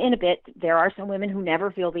talk in a bit. There are some women who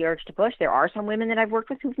never feel the urge to push. There are some women that I've worked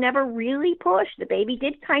with who've never really pushed. The baby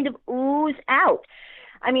did kind of ooze out.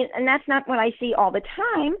 I mean, and that's not what I see all the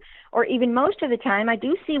time, or even most of the time. I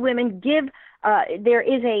do see women give, there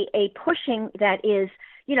is a pushing that is,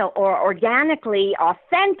 or organically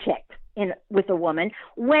authentic with a woman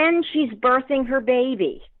when she's birthing her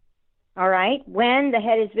baby, all right? When the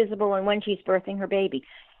head is visible and when she's birthing her baby.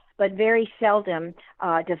 But very seldom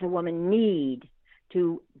does a woman need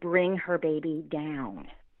to bring her baby down.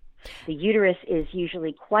 The uterus is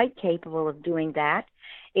usually quite capable of doing that.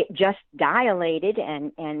 It just dilated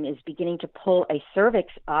and is beginning to pull a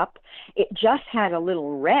cervix up. It just had a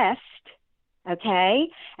little rest, okay?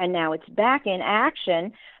 And now it's back in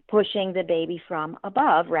action, pushing the baby from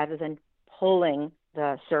above rather than pulling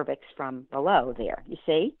the cervix from below there, you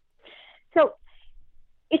see? So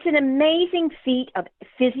it's an amazing feat of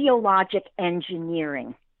physiologic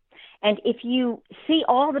engineering. And if you see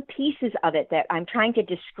all the pieces of it that I'm trying to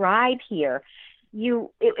describe here,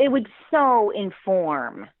 it would so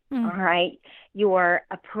inform, all right, your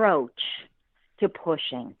approach to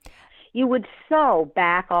pushing. You would so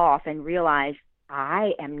back off and realize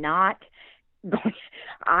I cannot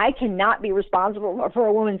be responsible for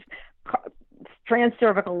a woman's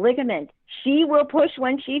transcervical ligament. She will push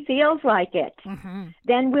when she feels like it. Mm-hmm.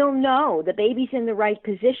 Then we'll know the baby's in the right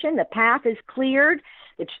position, the path is cleared,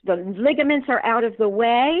 the ligaments are out of the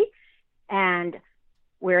way, and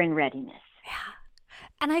we're in readiness. Yeah.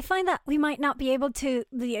 And I find that we might not be able to,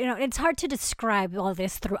 it's hard to describe all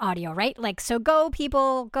this through audio, right? Like, so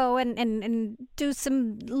people go and do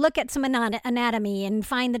look at some anatomy and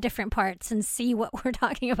find the different parts and see what we're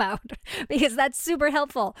talking about, because that's super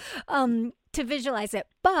helpful to visualize it.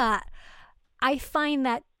 But I find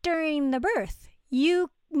that during the birth,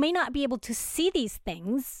 you may not be able to see these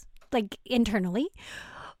things, like internally,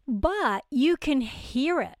 but you can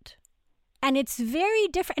hear it. And it's very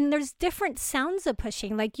different. And there's different sounds of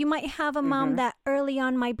pushing. Like you might have a mom that early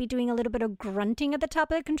on might be doing a little bit of grunting at the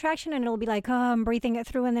top of the contraction, and it'll be like, oh, I'm breathing it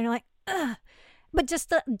through. And then you're like, ugh. But just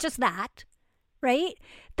that, right?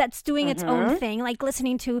 That's doing its own thing, like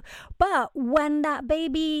listening to. But when that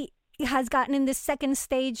baby has gotten in this second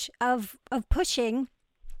stage of pushing,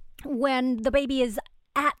 when the baby is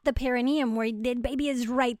at the perineum where the baby is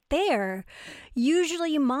right there,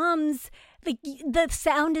 usually moms, like the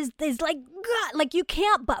sound is like, God, like you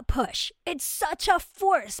can't but push. It's such a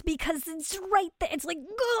force because it's right there. It's like,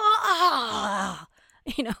 ah,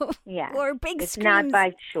 Yeah. or big it's screams. not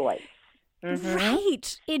by choice.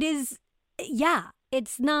 Right. It is. Yeah.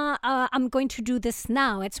 It's not, I'm going to do this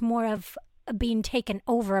now. It's more of being taken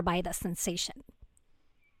over by the sensation.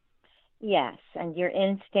 Yes. And your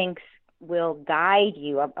instincts will guide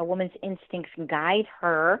you. A woman's instincts guide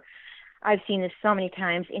her. I've seen this so many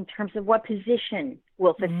times in terms of what position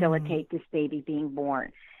will facilitate this baby being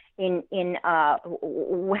born, in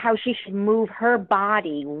how she should move her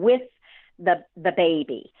body with the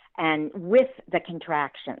baby and with the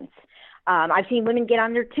contractions. I've seen women get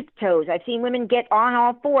on their tiptoes. I've seen women get on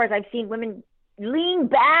all fours. I've seen women lean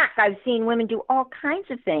back. I've seen women do all kinds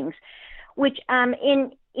of things, which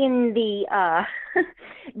in the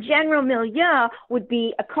general milieu would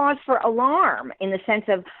be a cause for alarm, in the sense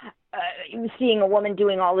of seeing a woman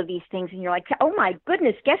doing all of these things, and you're like, oh my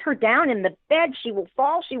goodness, get her down in the bed. She will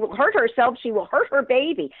fall. She will hurt herself. She will hurt her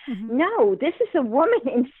baby. No, this is a woman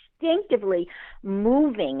instinctively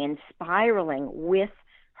moving and spiraling with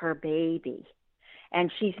her baby.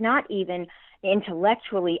 And she's not even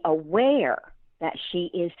intellectually aware that she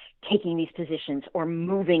is taking these positions or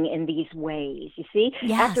moving in these ways. You see?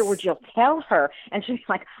 Yes. Afterwards, you'll tell her, and she's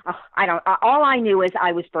like, oh, all I knew is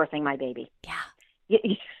I was birthing my baby. Yeah.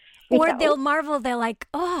 Or they'll marvel. They're like,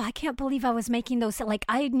 oh, I can't believe I was making those. Like,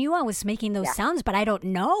 I knew I was making those sounds, but I don't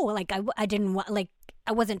know. Like, I didn't want, like,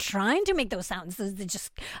 I wasn't trying to make those sounds.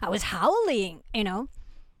 I was howling,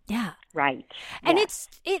 Yeah. Right. And it's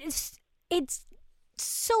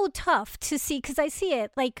so tough to see, because I see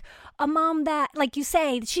it like a mom that, like you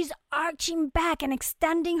say, she's arching back and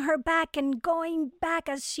extending her back and going back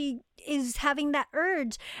as she is having that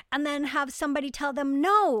urge, and then have somebody tell them,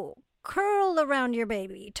 no, curl around your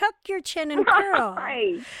baby, tuck your chin and curl.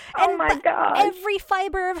 Right. And oh my God. Every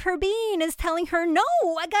fiber of her being is telling her, no,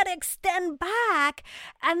 I gotta extend back.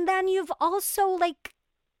 And then you've also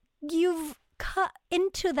you've cut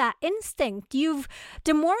into that instinct. You've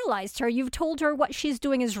demoralized her. You've told her what she's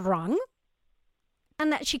doing is wrong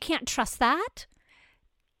and that she can't trust that.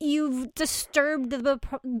 You've disturbed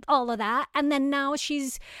all of that. And then now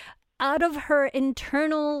she's out of her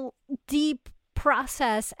internal deep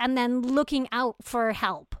process and then looking out for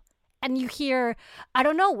help. And you hear, I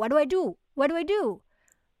don't know, what do I do? What do I do?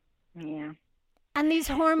 Yeah. And these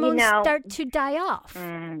hormones start to die off,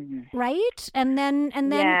 right? And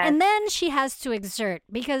then she has to exert,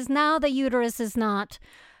 because now the uterus is not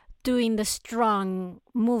doing the strong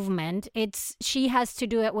movement. She has to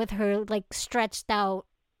do it with her stretched out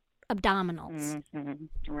abdominals.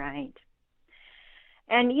 Right.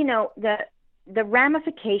 And the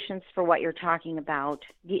ramifications for what you're talking about,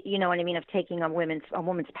 you know what I mean, of taking a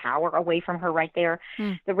woman's power away from her right there.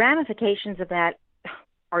 The ramifications of that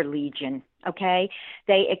are legion, okay?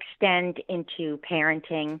 They extend into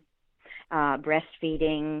parenting,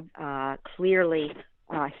 breastfeeding, clearly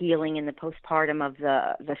healing in the postpartum of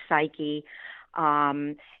the psyche.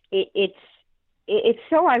 It's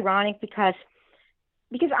so ironic because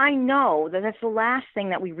I know that that's the last thing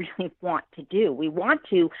that we really want to do. We want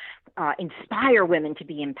to inspire women to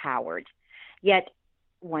be empowered. Yet,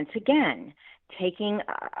 once again,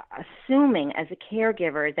 assuming as a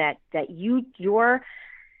caregiver that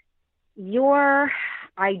your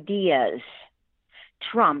ideas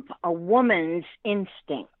trump a woman's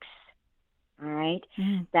instincts, all right?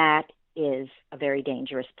 That is a very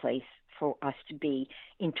dangerous place for us to be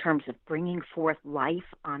in terms of bringing forth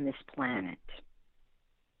life on this planet.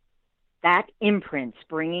 That imprints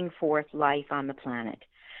bringing forth life on the planet,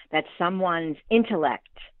 that someone's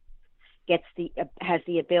intellect has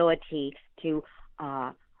the ability to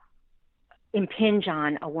impinge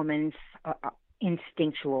on a woman's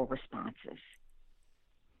instinctual responses.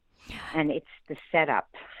 And it's the setup.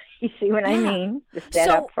 You see what I mean? The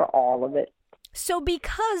setup for all of it. So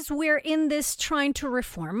because we're in this trying to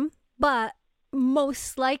reform, but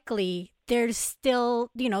most likely there's still,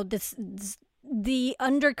 the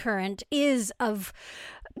undercurrent is of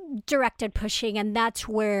directed pushing, and that's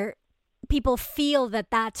where people feel that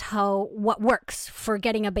that's what works for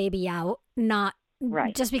getting a baby out, not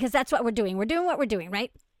just because that's what we're doing. We're doing what we're doing,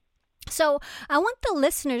 right? So I want the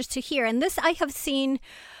listeners to hear, and this I have seen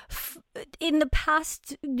in the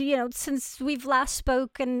past, since we've last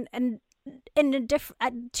spoke, and in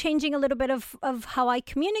changing a little bit of how I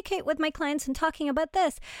communicate with my clients and talking about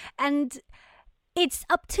this. And it's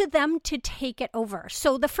up to them to take it over.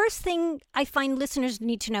 So the first thing I find listeners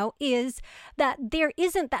need to know is that there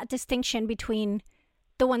isn't that distinction between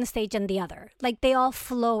the one stage and the other. Like they all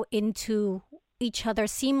flow into each other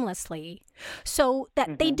seamlessly, so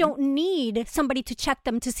that they don't need somebody to check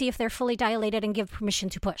them to see if they're fully dilated and give permission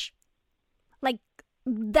to push. Like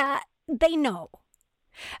that, they know.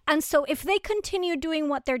 And so if they continue doing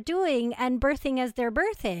what they're doing and birthing as they're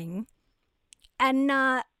birthing and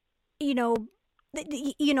not,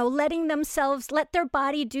 letting themselves, let their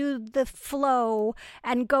body do the flow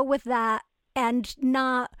and go with that and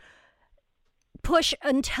not push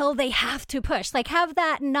until they have to push, like have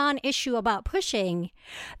that non-issue about pushing,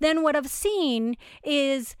 then what I've seen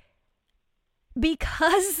is,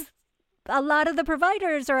 because a lot of the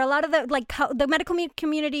providers or a lot of the medical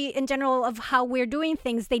community in general of how we're doing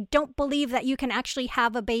things, they don't believe that you can actually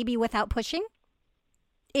have a baby without pushing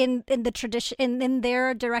in the tradition, in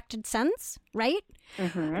their directed sense, right?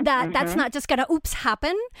 That's not just gonna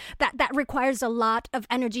happen. That requires a lot of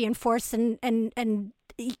energy and force and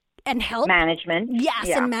help. Management. Yes,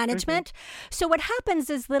 and management. So what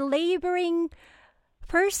happens is the laboring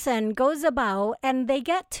person goes about and they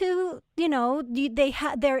get to,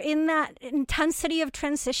 they're in that intensity of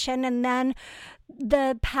transition, and then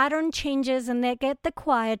the pattern changes and they get the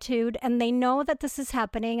quietude and they know that this is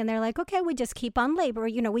happening, and they're like, okay, we just keep on labor.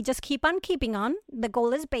 We just keep on keeping on. The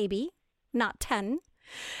goal is baby, not 10.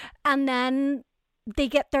 And then they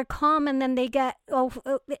get their calm, and then they get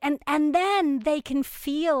and then they can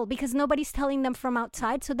feel, because nobody's telling them from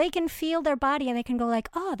outside, so they can feel their body and they can go like,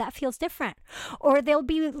 oh, that feels different. Or they'll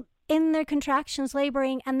be in their contractions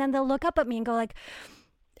laboring, and then they'll look up at me and go like,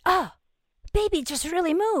 oh, baby just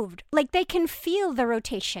really moved. Like they can feel the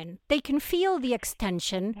rotation, they can feel the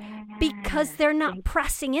extension, because they're not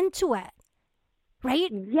pressing into it.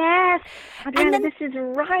 Right? Yes. Adriana, this is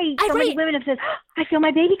right. So many women have said, I feel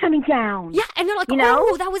my baby coming down. Yeah, and they're like,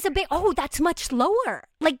 oh, that was a bit, that's much lower.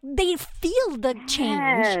 Like they feel the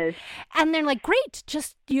change. And they're like, great,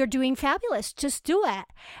 you're doing fabulous. Just do it.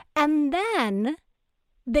 And then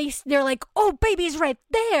they're like, oh, baby's right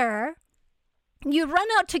there. You run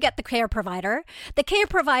out to get the care provider. The care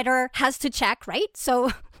provider has to check, right?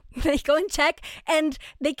 So they go and check, and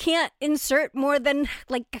they can't insert more than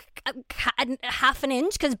like half an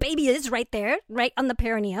inch because baby is right there, right on the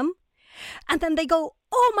perineum. And then they go,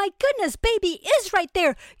 oh my goodness, baby is right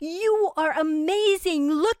there. You are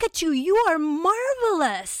amazing. Look at you. You are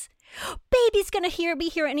marvelous. Baby's going to be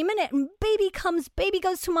here any minute. And baby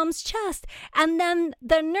goes to mom's chest. And then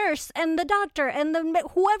the nurse and the doctor and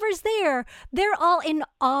whoever's there, they're all in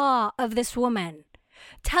awe of this woman,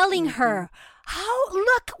 telling her,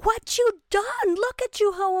 look what you've done. Look at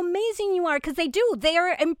you, how amazing you are. Because they do.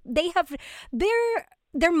 Their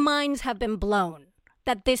minds have been blown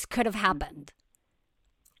that this could have happened.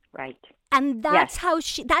 Right. And that's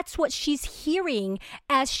that's what she's hearing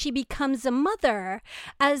as she becomes a mother,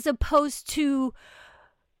 as opposed to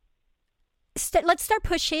let's start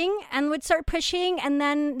pushing, and would start pushing, and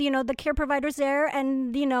then the care provider's there,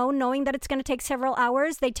 and knowing that it's going to take several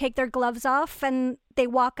hours, they take their gloves off and they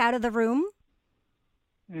walk out of the room.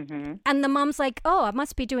 And the mom's like, oh, I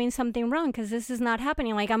must be doing something wrong because this is not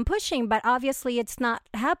happening. Like, I'm pushing, but obviously it's not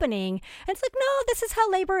happening. And it's like, no, this is how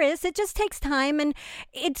labor is. It just takes time, and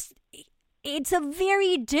it's a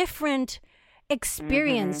very different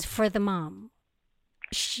experience for the mom.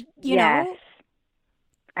 You know?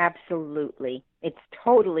 Absolutely. It's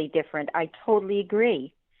totally different. I totally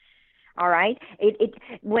agree. All right.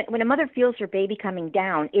 When a mother feels her baby coming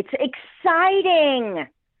down, it's exciting.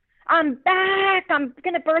 I'm back. I'm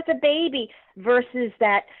going to birth a baby, versus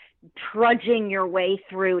that trudging your way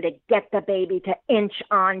through to get the baby to inch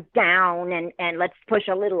on down, and let's push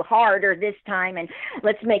a little harder this time, and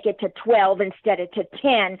let's make it to 12 instead of to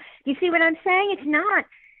 10. You see what I'm saying?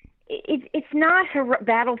 It's not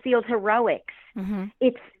battlefield heroics.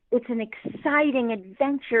 It's an exciting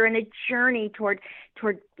adventure and a journey toward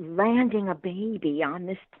landing a baby on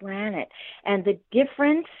this planet. And the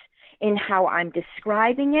difference in how I'm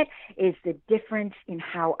describing it is the difference in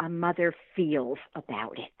how a mother feels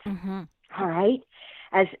about it. All right?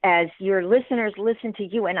 As your listeners listen to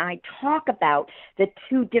you and I talk about the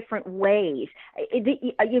two different ways,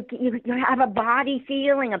 you have a body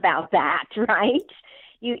feeling about that, right?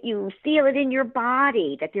 You feel it in your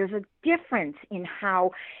body that there's a difference in how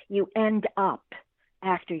you end up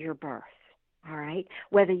after your birth, all right?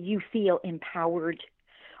 Whether you feel empowered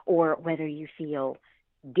or whether you feel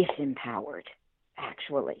disempowered,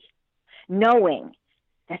 actually. Knowing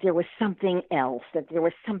that there was something else, that there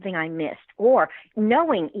was something I missed, or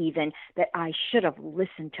knowing even that I should have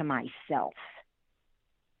listened to myself.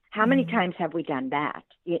 How many times have we done that?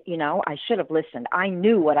 I should have listened. I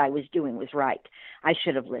knew what I was doing was right. I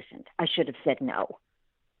should have listened. I should have said no.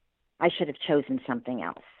 I should have chosen something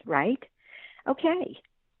else, right? Okay.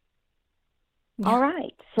 Yeah. All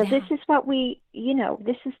right. So this is what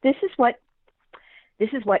this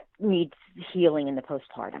is what needs healing in the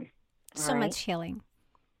postpartum. So much healing.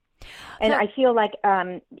 And I feel like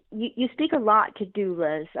you speak a lot to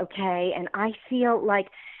doulas, okay? And I feel like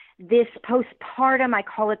this postpartum, I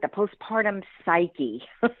call it the postpartum psyche,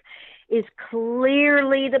 is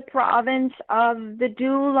clearly the province of the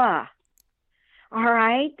doula. All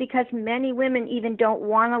right? Because many women even don't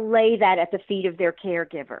want to lay that at the feet of their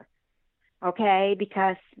caregiver. Okay?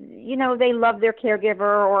 Because, they love their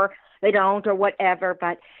caregiver or they don't or whatever,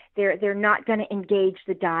 but they're not going to engage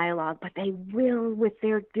the dialogue, but they will with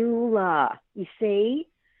their doula, you see?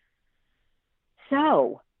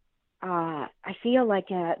 So, I feel like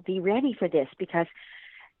be ready for this because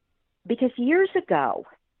years ago,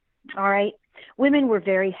 all right, women were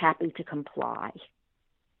very happy to comply.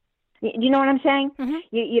 You know what I'm saying? Mm-hmm.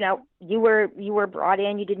 You were brought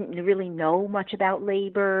in. You didn't really know much about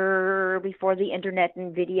labor before the internet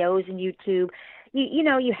and videos and YouTube.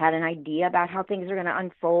 You had an idea about how things are going to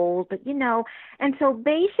unfold, but and so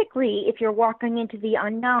basically, if you're walking into the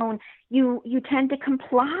unknown, you tend to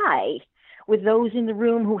comply with those in the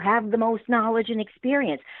room who have the most knowledge and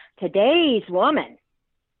experience. Today's woman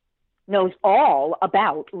knows all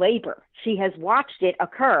about labor. She has watched it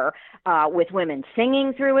occur with women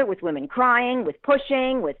singing through it, with women crying, with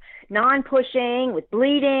pushing, with non-pushing, with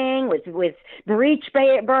bleeding, with breech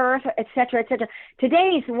birth, et cetera, et cetera.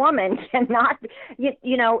 Today's woman cannot,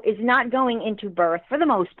 is not going into birth for the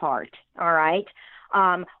most part, all right,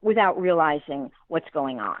 without realizing what's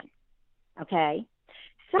going on, okay?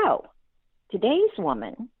 So today's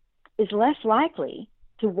woman is less likely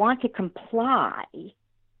to want to comply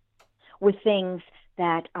with things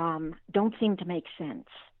that don't seem to make sense,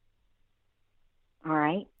 all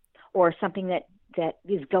right? Or something that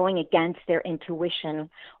is going against their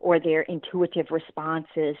intuition or their intuitive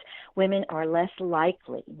responses. Women are less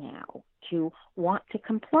likely now to want to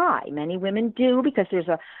comply. Many women do because there's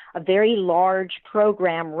a very large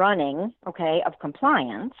program running, okay, of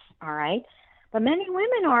compliance, all right? But many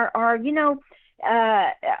women are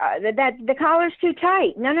that the collar's too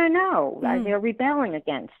tight. No. They're rebelling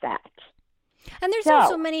against that. And there's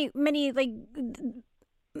also many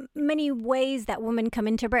ways that women come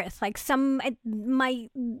into birth. Like some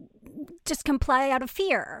might just comply out of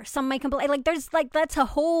fear. Some might comply. That's a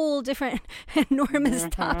whole different enormous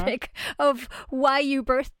topic of why you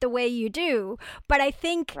birth the way you do. But I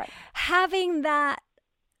think having that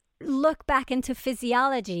look back into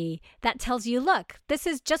physiology that tells you, look, this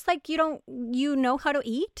is just like you know how to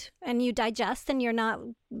eat and you digest and you're not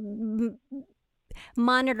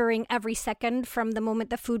monitoring every second from the moment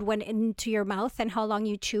the food went into your mouth and how long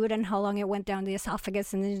you chewed and how long it went down the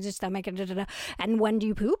esophagus and then the stomach and when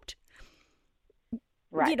you pooped.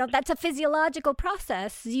 Right. That's a physiological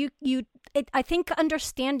process. I think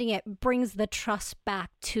understanding it brings the trust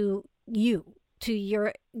back to you, to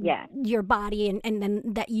your body, and then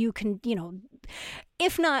that you can,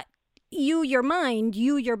 if not you, your mind,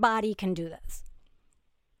 your body can do this.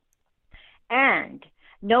 And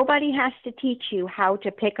nobody has to teach you how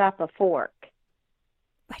to pick up a fork.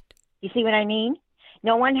 Right. You see what I mean?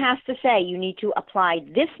 No one has to say you need to apply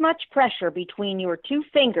this much pressure between your two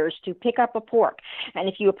fingers to pick up a fork. And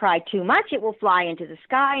if you apply too much, it will fly into the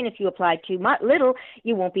sky. And if you apply too little,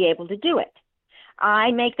 you won't be able to do it.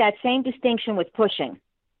 I make that same distinction with pushing.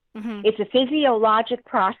 Mm-hmm. It's a physiologic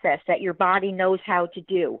process that your body knows how to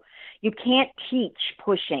do. You can't teach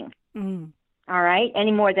pushing. Mm-hmm. All right,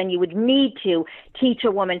 any more than you would need to teach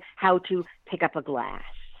a woman how to pick up a glass.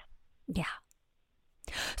 Yeah.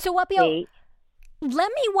 So, Whapio,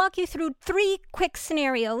 let me walk you through 3 quick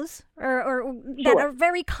scenarios or that are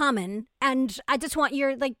very common, and I just want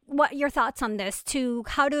what your thoughts on this, to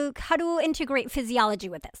how to integrate physiology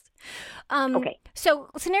with this. Okay. So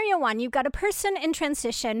scenario 1, you've got a person in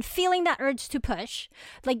transition feeling that urge to push,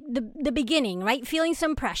 like the beginning, right? Feeling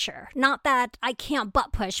some pressure, not that I can't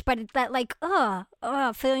butt push, but it's that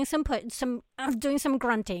feeling doing some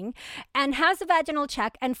grunting, and has a vaginal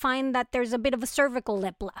check and find that there's a bit of a cervical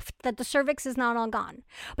lip left, that the cervix is not all gone.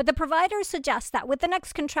 But the provider suggests that with the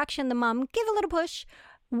next contraction, the mom give a little push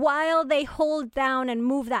while they hold down and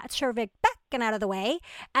move that cervix back and out of the way,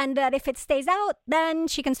 and that if it stays out, then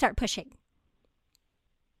she can start pushing.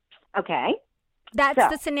 Okay. That's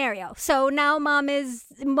the scenario. So now mom is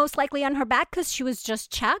most likely on her back because she was just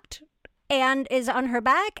checked and is on her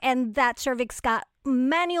back, and that cervix got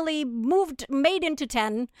manually moved, made into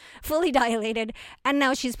 10, fully dilated, and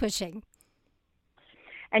now she's pushing.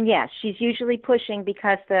 And yes, she's usually pushing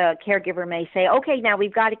because the caregiver may say, okay, now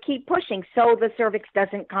we've got to keep pushing so the cervix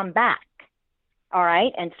doesn't come back, all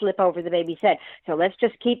right, and slip over the baby's head. So let's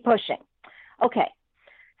just keep pushing. Okay,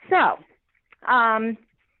 so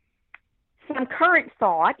some current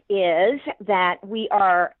thought is that we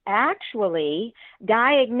are actually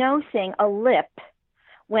diagnosing a lip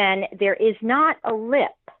when there is not a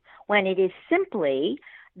lip, when it is simply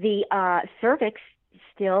the cervix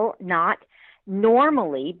still not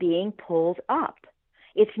normally being pulled up.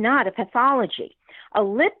 It's not a pathology. A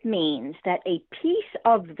lip means that a piece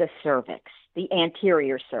of the cervix, the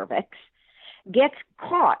anterior cervix, gets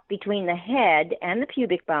caught between the head and the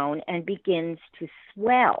pubic bone and begins to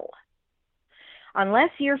swell.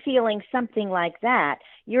 Unless you're feeling something like that,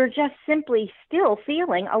 you're just simply still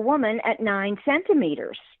feeling a woman at 9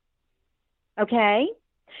 centimeters. Okay?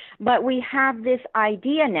 But we have this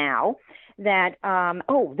idea now that,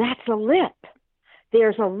 that's a lip.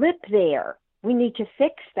 There's a lip there. We need to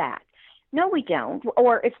fix that. No, we don't.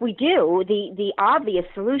 Or if we do, the obvious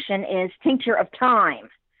solution is tincture of thyme.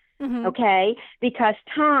 Mm-hmm. Okay? Because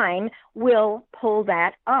thyme will pull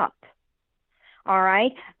that up. All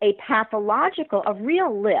right? A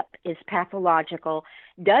real lip is pathological,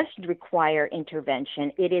 does require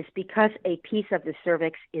intervention. It is because a piece of the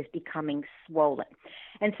cervix is becoming swollen.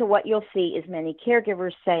 And so what you'll see is many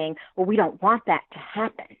caregivers saying, well, we don't want that to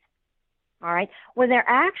happen. All right? Well, they're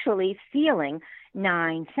actually feeling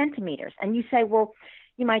 9 centimeters. And you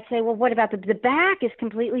might say, well, what about the back is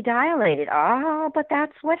completely dilated? Oh, but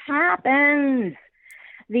that's what happens.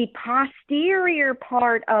 The posterior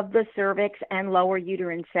part of the cervix and lower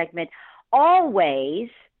uterine segment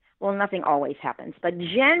nothing always happens, but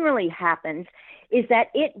generally happens, is that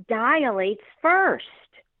it dilates first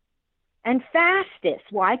and fastest.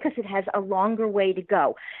 Why? Because it has a longer way to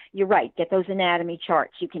go. You're right. Get those anatomy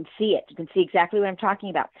charts. You can see it. You can see exactly what I'm talking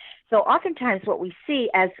about. So oftentimes what we see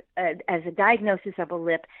as a diagnosis of a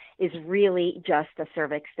lip is really just a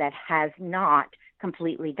cervix that has not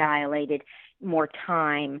completely dilated, more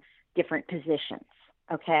time, different positions,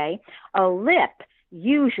 okay? A lip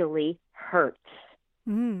usually hurts.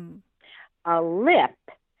 A lip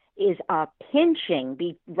is a pinching,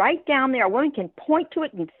 be right down there. A woman can point to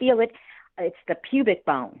it and feel it. It's the pubic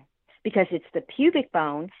bone, because it's the pubic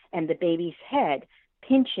bone and the baby's head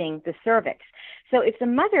pinching the cervix. So if the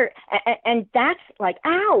mother, and that's like,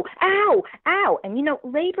 ow, ow, ow. And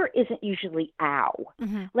labor isn't usually ow.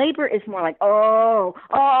 Mm-hmm. Labor is more like, oh,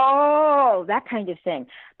 that kind of thing.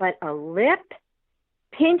 But a lip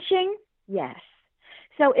pinching, yes.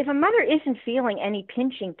 So if a mother isn't feeling any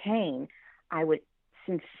pinching pain, I would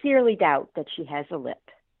sincerely doubt that she has a lip.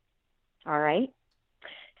 All right?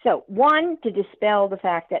 So, one, to dispel the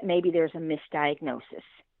fact that maybe there's a misdiagnosis.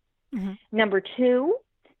 Mm-hmm. Number two,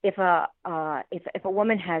 if a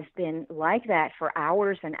woman has been like that for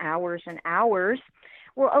hours and hours and hours,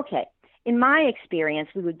 well, okay. In my experience,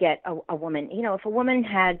 we would get a woman, if a woman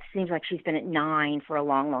seems like she's been at 9 for a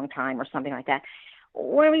long, long time or something like that,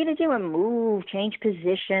 what are we going to do? Move, change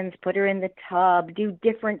positions, put her in the tub, do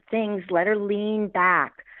different things, let her lean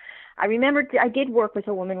back. I remember I did work with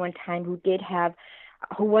a woman one time who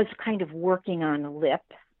was kind of working on a lip,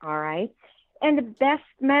 all right? And the best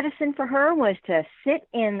medicine for her was to sit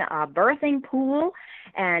in a birthing pool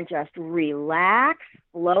and just relax,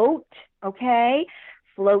 float, okay?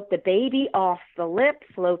 Float the baby off the lip,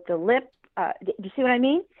 float the lip. Do you see what I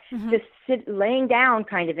mean? Mm-hmm. Just laying down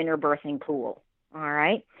kind of in her birthing pool, all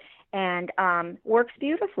right? And works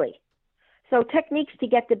beautifully. So techniques to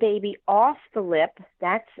get the baby off the lip,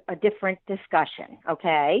 that's a different discussion,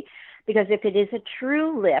 okay? Because if it is a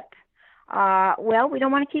true lip, we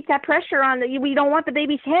don't want to keep that pressure on we don't want the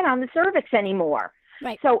baby's head on the cervix anymore.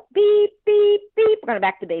 Right. So beep, beep, beep, we're going to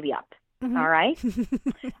back the baby up. Mm-hmm. All right?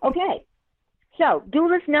 Okay. So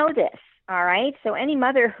doulas know this. All right? So any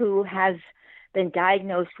mother who has been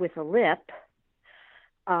diagnosed with a lip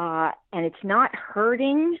and it's not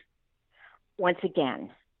hurting, once again,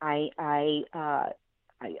 I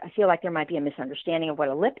feel like there might be a misunderstanding of what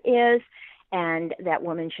a lip is. And that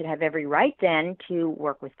woman should have every right then to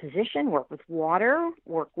work with position, work with water,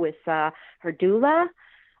 work with her doula,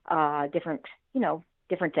 different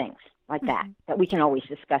things like that we can always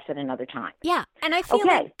discuss at another time. Yeah, and I feel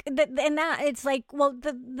like it's like, well,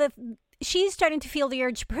 she's starting to feel the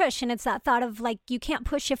urge to push, and it's that thought of like, you can't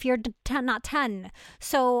push if you're not 10.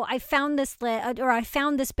 So I found this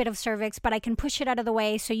bit of cervix, but I can push it out of the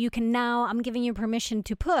way. So I'm giving you permission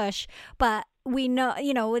to push, but we know,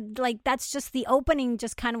 like that's just the opening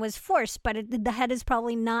just kind of was forced, but the head is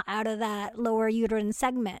probably not out of that lower uterine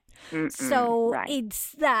segment. So right.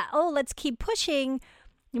 It's that, let's keep pushing.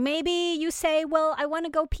 Maybe you say, well, I want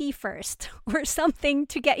to go pee first or something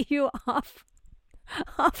to get you off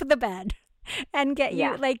the bed and get you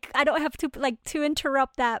Yeah. like I don't have to like to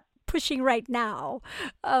interrupt that pushing right now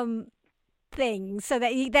thing so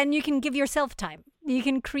that then you can give yourself time. You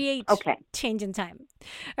can create Okay. change in time.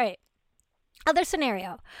 All right. Other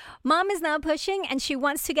scenario. Mom is now pushing and she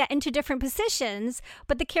wants to get into different positions,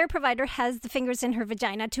 but the care provider has the fingers in her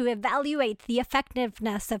vagina to evaluate the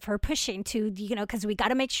effectiveness of her pushing because we got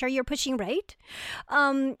to make sure you're pushing right.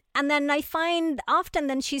 And then I find often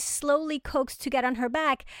then she's slowly coaxed to get on her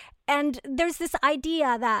back. And there's this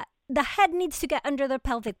idea that the head needs to get under the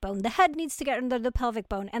pelvic bone. The head needs to get under the pelvic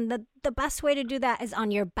bone. And the best way to do that is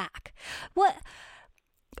on your back.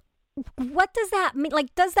 What does that mean?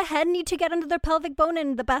 Like, does the head need to get under the pelvic bone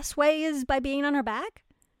and the best way is by being on her back?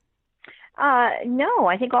 No,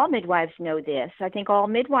 I think all midwives know this. I think all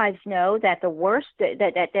midwives know that the worst,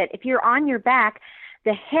 that if you're on your back,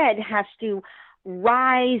 the head has to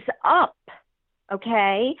rise up,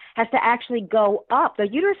 okay? Has to actually go up. The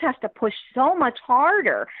uterus has to push so much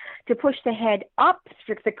harder to push the head up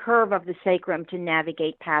through the curve of the sacrum to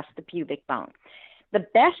navigate past the pubic bone. The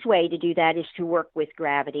best way to do that is to work with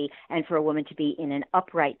gravity and for a woman to be in an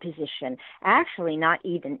upright position, actually not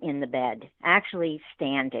even in the bed, actually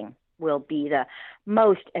standing will be the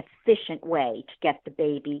most efficient way to get the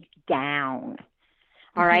baby down.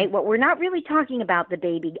 All right. Well, we're not really talking about the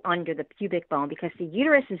baby under the pubic bone because the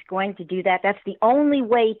uterus is going to do that. That's the only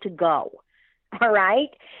way to go. All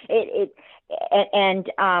right.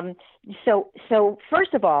 So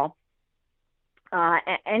first of all,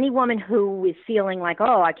 any woman who is feeling like,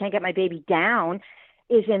 oh, I can't get my baby down,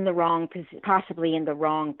 is in the wrong, possibly in the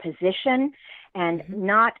wrong position, and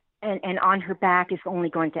not, and on her back is only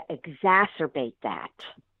going to exacerbate that.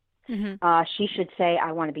 She should say,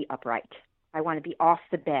 I want to be upright. I want to be off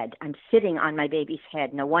the bed. I'm sitting on my baby's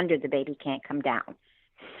head. No wonder the baby can't come down.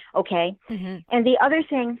 Okay. And the other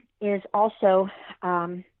thing is also,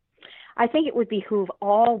 I think it would behoove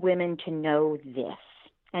all women to know this.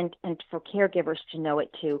 And for caregivers to know it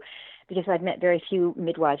too, because I've met very few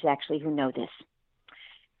midwives actually who know this.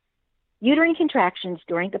 Uterine contractions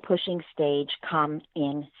during the pushing stage come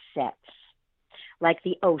in sets, like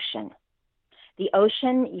the ocean. The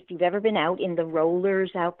ocean, if you've ever been out in the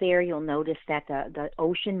rollers out there, you'll notice that the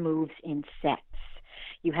ocean moves in sets.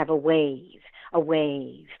 You have a wave, a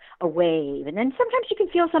wave, a wave, and then sometimes you can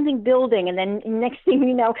feel something building, and then next thing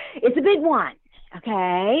you know, it's a big one.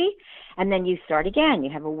 Okay? And then you start again. You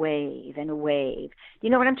have a wave and a wave. You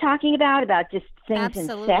know what I'm talking about? About just things in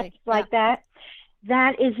sets like that?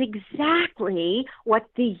 That is exactly what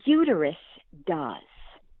the uterus does.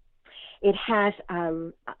 It has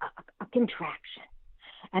a contraction,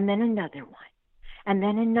 and then another one, and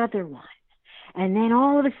then another one. And then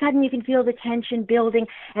all of a sudden you can feel the tension building,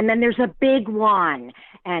 and then there's a big one.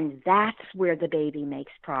 And that's where the baby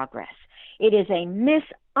makes progress. It is a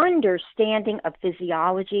misunderstanding of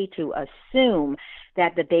physiology to assume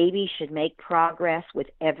that the baby should make progress with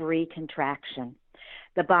every contraction.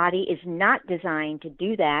 The body is not designed to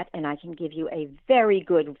do that, and I can give you a very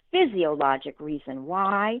good physiologic reason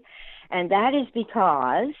why, and that is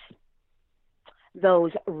because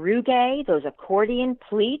those rugae, those accordion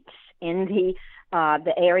pleats in the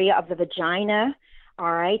area of the vagina,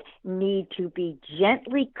 all right, need to be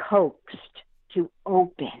gently coaxed to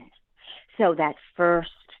open. So that first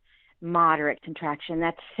moderate contraction,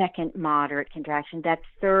 that second moderate contraction, that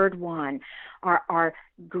third one are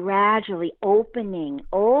gradually opening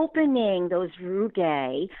those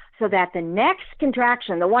rugae so that the next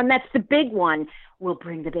contraction, the one that's the big one, will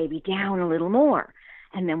bring the baby down a little more.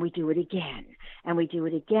 And then we do it again, and we do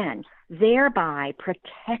it again, thereby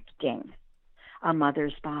protecting a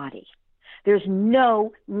mother's body. There's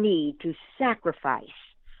no need to sacrifice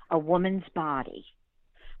a woman's body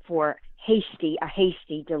for a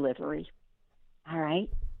hasty delivery. All right?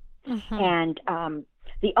 And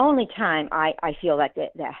the only time I feel like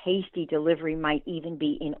the hasty delivery might even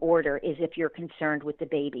be in order is if you're concerned with the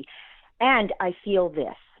baby. And I feel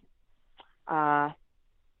this. I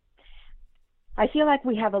feel like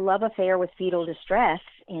we have a love affair with fetal distress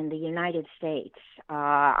in the United States.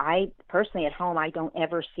 I personally at home, I don't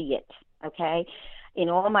ever see it, okay? In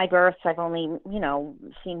all my births, I've only,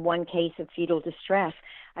 seen one case of fetal distress.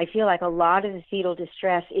 I feel like a lot of the fetal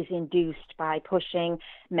distress is induced by pushing,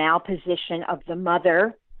 malposition of the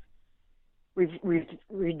mother,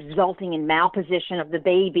 resulting in malposition of the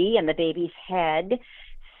baby and the baby's head.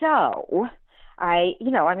 So,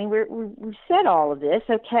 we've said all of this,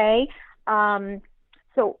 okay?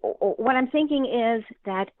 So what I'm thinking is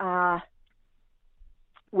that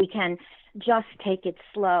we can just take it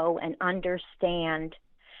slow and understand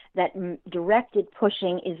that directed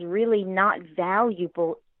pushing is really not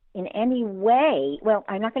valuable in any way. Well,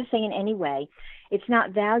 I'm not going to say in any way. It's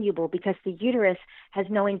not valuable because the uterus has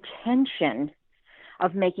no intention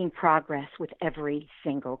of making progress with every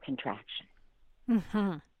single contraction.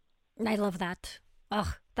 Mm-hmm. I love that.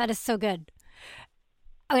 Oh, that is so good.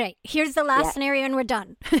 Okay, here's the last scenario and we're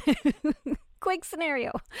done. Quick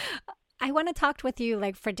scenario. I want to talk with you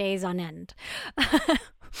like for days on end.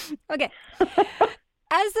 Okay.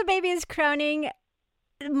 As the baby is crowning,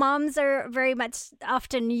 moms are very much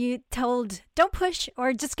often told, don't push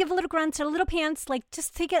or just give a little grunt or a little pants, like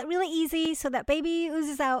just take it really easy so that baby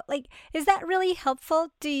oozes out. Like, is that really helpful?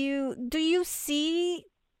 Do you see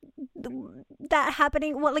that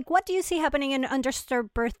happening? What do you see happening in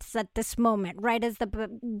undisturbed births at this moment, right?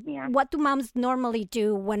 What do moms normally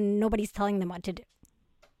do when nobody's telling them what to do?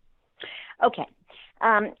 Okay.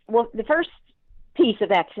 Well, the first piece of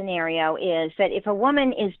that scenario is that if a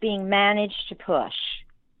woman is being managed to push,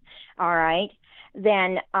 all right,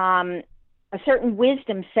 then a certain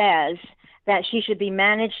wisdom says that she should be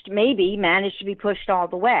managed to be pushed all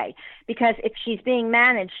the way. Because if she's being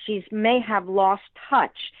managed, she may have lost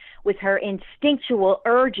touch with her instinctual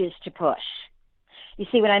urges to push. You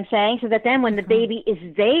see what I'm saying? So that then when the baby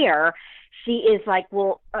is there, she is like,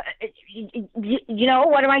 well,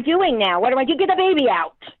 what am I doing now? What do I do? Get the baby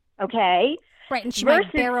out, okay? Right, and she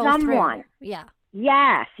might barrel through. Yeah.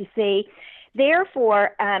 Yes, you see.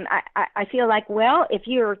 Therefore, I feel like, well, if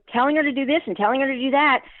you're telling her to do this and telling her to do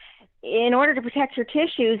that, in order to protect her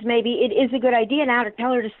tissues, maybe it is a good idea now to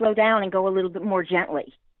tell her to slow down and go a little bit more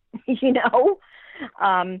gently,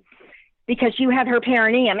 because you have her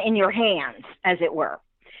perineum in your hands, as it were.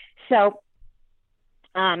 So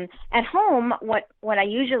at home, what I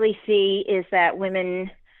usually see is that women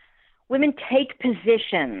take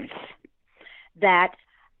positions that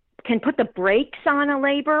can put the brakes on a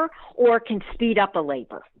labor or can speed up a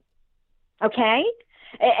labor. Okay?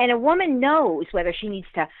 And a woman knows whether she needs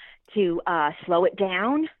to slow it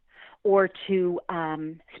down or to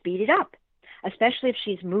speed it up, especially if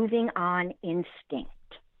she's moving on instinct.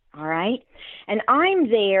 All right? And I'm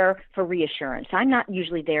there for reassurance. I'm not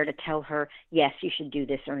usually there to tell her, yes, you should do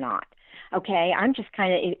this or not. Okay? I'm just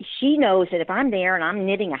she knows that if I'm there and I'm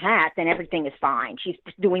knitting a hat, then everything is fine. She's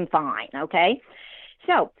doing fine. Okay?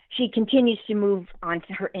 So she continues to move on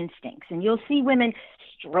to her instincts. And you'll see women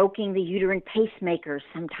stroking the uterine pacemakers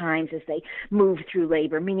sometimes as they move through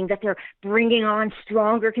labor, meaning that they're bringing on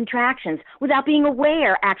stronger contractions without being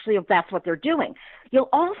aware, actually, if that's what they're doing. You'll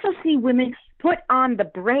also see women put on the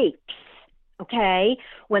brakes, okay,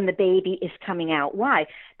 when the baby is coming out. Why?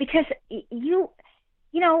 Because if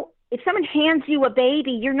someone hands you a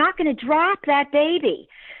baby, you're not going to drop that baby.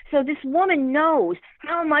 So this woman knows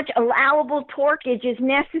how much allowable torquage is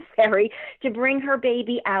necessary to bring her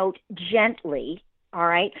baby out gently, all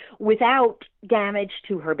right, without damage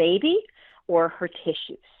to her baby or her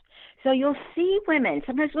tissues. So you'll see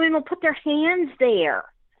sometimes women will put their hands there,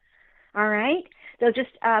 all right? They'll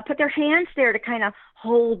just put their hands there to kind of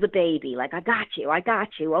hold the baby, like, I got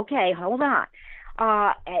you, okay, hold on.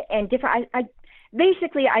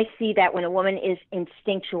 Basically, I see that when a woman is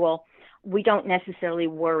instinctual, we don't necessarily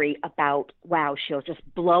worry about, wow, she'll just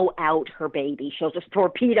blow out her baby. She'll just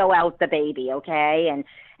torpedo out the baby, okay?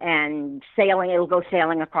 And it'll go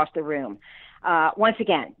sailing across the room. Once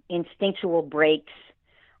again, instinctual brakes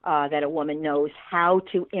that a woman knows how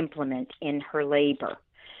to implement in her labor.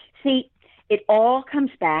 See, it all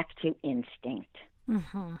comes back to instinct.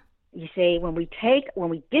 Mm-hmm. You see, when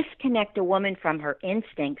we disconnect a woman from her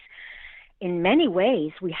instincts, in many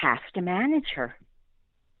ways, we have to manage her.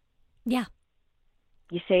 Yeah.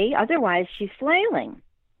 You see, otherwise she's flailing.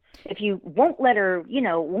 If you won't let her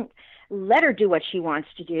do what she wants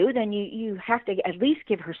to do, then you have to at least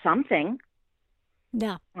give her something.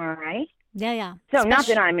 Yeah. All right? Yeah. So not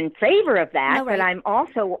that I'm in favor of that, no, right. But I'm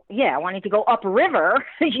also, wanting to go upriver,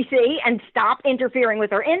 you see, and stop interfering with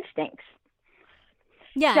her instincts.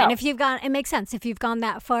 Yeah, and it makes sense. If you've gone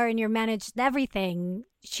that far and you're managed everything,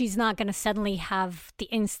 she's not going to suddenly have the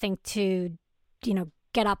instinct to,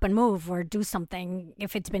 get up and move or do something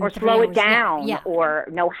if it's been 3 hours. Or slow it down or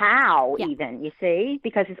know how Yeah. even, you see,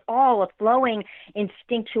 because it's all a flowing,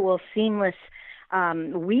 instinctual, seamless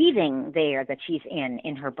weaving there that she's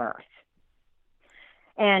in her birth.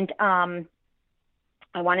 And I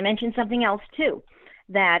want to mention something else, too,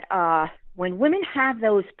 that when women have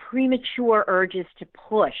those premature urges to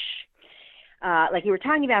push, like you were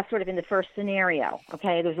talking about sort of in the first scenario,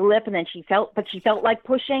 okay, there's a lip and then she felt like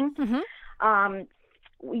pushing. Mm-hmm.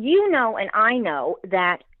 And I know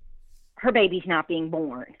that her baby's not being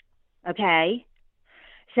born, okay?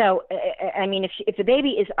 So, I mean, if the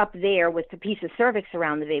baby is up there with the piece of cervix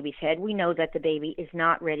around the baby's head, we know that the baby is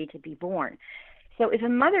not ready to be born. So if a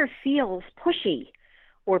mother feels pushy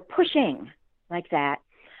or pushing like that,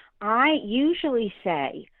 I usually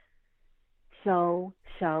say, so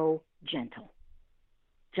gentle,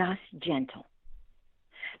 just gentle.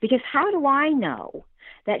 Because how do I know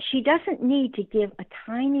that she doesn't need to give a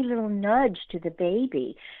tiny little nudge to the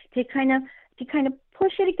baby to kind of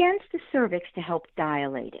push it against the cervix to help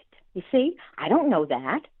dilate it? You see, I don't know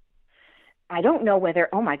that. I don't know whether,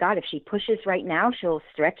 oh my God, if she pushes right now, she'll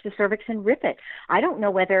stretch the cervix and rip it. I don't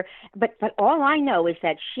know whether, but all I know is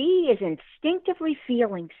that she is instinctively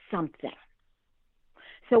feeling something.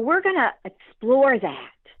 So we're going to explore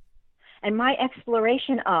that. And my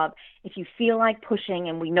exploration of, if you feel like pushing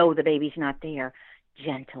and we know the baby's not there,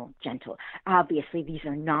 gentle. Obviously, these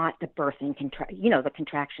are not the birthing, the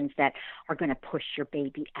contractions that are going to push your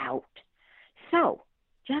baby out. So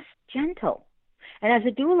just gentle. And as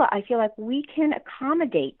a doula, I feel like we can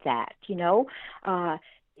accommodate that,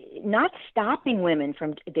 not stopping women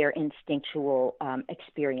from their instinctual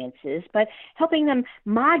experiences, but helping them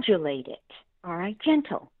modulate it. All right,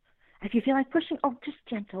 gentle. If you feel like pushing, just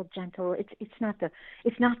gentle. It's not the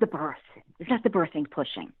birth. It's not the birthing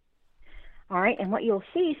pushing. All right, and what you'll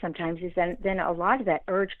see sometimes is then a lot of that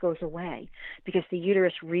urge goes away because the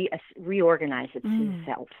uterus reorganizes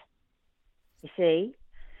itself. You see?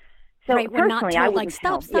 So right, we're not told like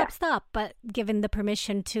stop, but given the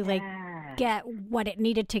permission to get what it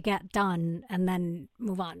needed to get done and then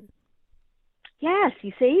move on. Yes,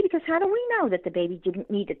 you see, because how do we know that the baby didn't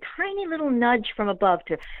need a tiny little nudge from above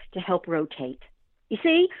to help rotate? You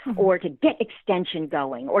see, or to get extension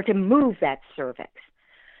going, or to move that cervix.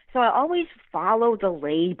 So I always follow the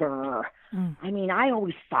labor. I mean, I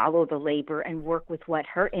always follow the labor and work with what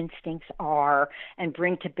her instincts are and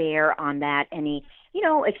bring to bear on that any,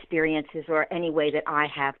 experiences or any way that I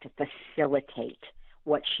have to facilitate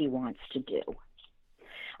what she wants to do.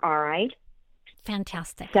 All right?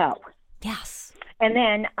 Fantastic. So. Yes. And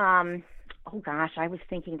then, I was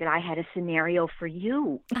thinking that I had a scenario for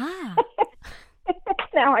you.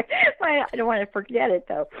 Now, I don't want to forget it,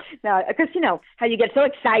 though. Now, because, how you get so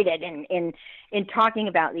excited in talking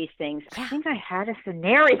about these things. Yeah. I think I had a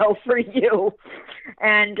scenario for you.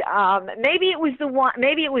 And maybe it was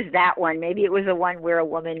that one. Maybe it was the one where a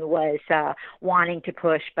woman was wanting to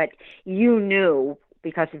push, but you knew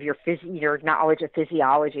because of your knowledge of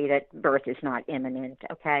physiology that birth is not imminent,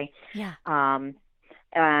 okay? Yeah.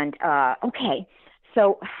 Okay,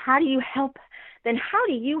 so how do you help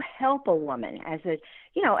a woman as a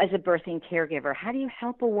birthing caregiver? How do you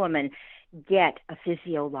help a woman get a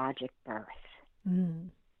physiologic birth?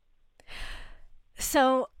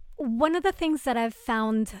 So one of the things that I've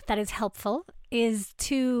found that is helpful is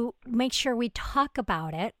to make sure we talk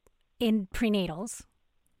about it in prenatals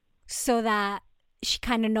so that she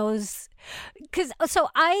kind of knows,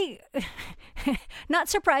 I, not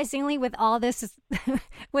surprisingly with all this,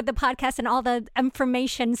 with the podcast and all the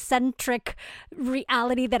information-centric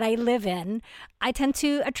reality that I live in, I tend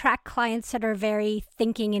to attract clients that are very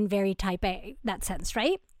thinking and very type A, that sense,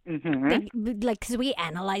 right? Mm-hmm. Because we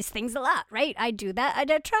analyze things a lot, right? I do that. I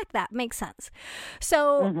attract that. Makes sense.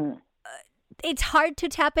 So it's hard to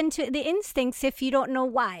tap into the instincts if you don't know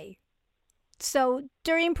why. So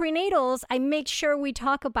during prenatals, I make sure we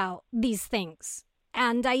talk about these things.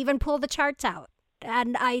 And I even pull the charts out.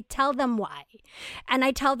 And I tell them why. And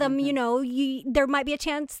I tell them, there might be a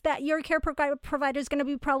chance that your care provider is going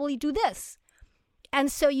to probably do this.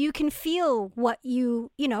 And so you can feel what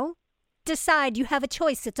you decide. You have a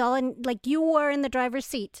choice. It's all in, you are in the driver's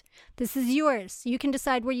seat. This is yours. You can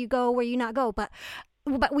decide where you go, where you not go. But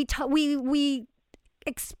we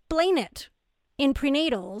explain it in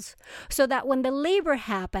prenatals so that when the labor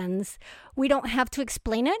happens, we don't have to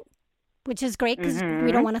explain it, which is great because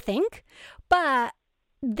we don't want to think. But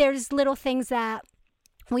there's little things that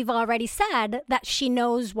we've already said that she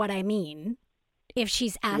knows what I mean if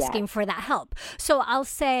she's asking for that help. So I'll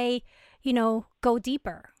say, go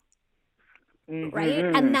deeper. Right?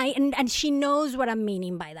 And she knows what I'm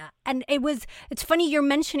meaning by that. And it's funny you're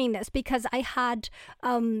mentioning this because I had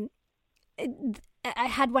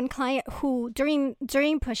one client who during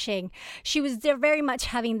pushing, she was very much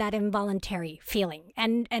having that involuntary feeling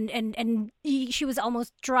and she was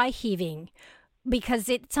almost dry heaving because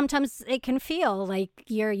sometimes it can feel like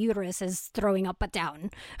your uterus is throwing up and down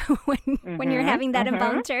when you're having that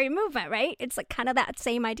involuntary movement, right? It's like kind of that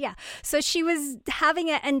same idea. So she was having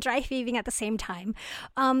it and dry heaving at the same time.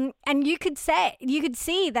 And you could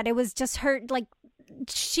see that it was just her,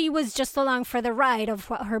 she was just along for the ride of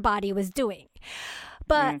what her body was doing.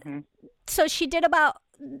 But so she did about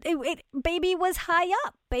baby was high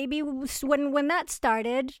up. Baby was, when that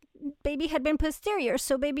started, baby had been posterior.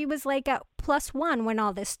 So baby was like at +1 when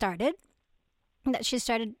all this started. That she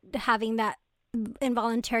started having that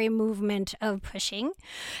involuntary movement of pushing.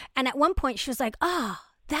 And at one point she was like,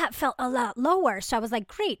 that felt a lot lower. So I was like,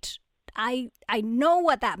 great. I know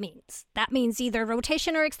what that means. That means either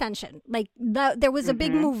rotation or extension. Like there was a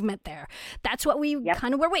big movement there. That's what we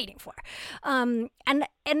kind of were waiting for. And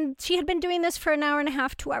she had been doing this for an hour and a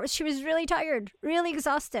half, 2 hours. She was really tired, really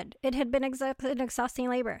exhausted. It had been an exhausting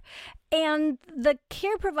labor. And the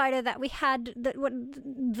care provider that we had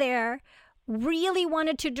there really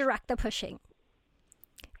wanted to direct the pushing.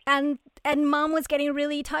 And mom was getting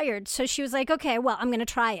really tired. So she was like, okay, well, I'm going to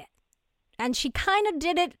try it. And she kind of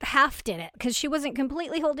half did it, because she wasn't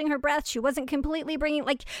completely holding her breath. She wasn't completely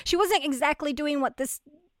she wasn't exactly doing what this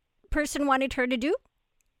person wanted her to do,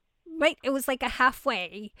 right? It was like a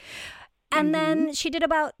halfway. And then she did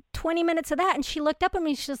about 20 minutes of that, and she looked up at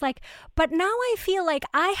me. She was like, but now I feel like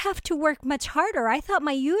I have to work much harder. I thought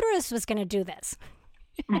my uterus was going to do this.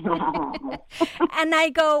 And I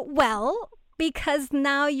go, well, because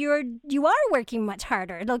now you are working much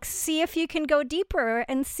harder. Look, see if you can go deeper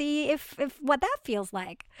and see if what that feels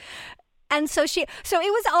like. And so it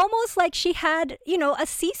was almost like she had, a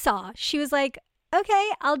seesaw. She was like,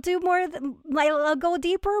 okay, I'll do more. I'll go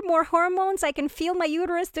deeper, more hormones. I can feel my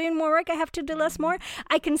uterus doing more work. I have to do less more.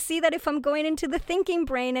 I can see that if I'm going into the thinking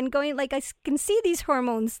brain and going, like, I can see these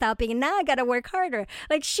hormones stopping, and now I got to work harder.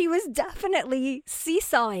 Like, she was definitely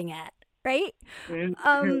seesawing it. Right?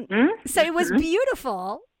 So it was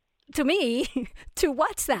beautiful to me to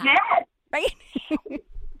watch that. Yes. Right?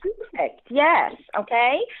 Perfect. Yes.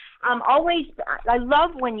 Okay. I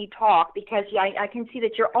love when you talk, because I can see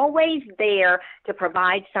that you're always there to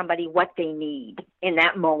provide somebody what they need in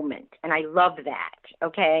that moment. And I love that.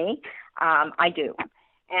 Okay. I do.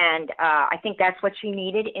 And I think that's what she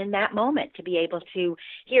needed in that moment, to be able to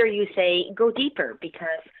hear you say, go deeper,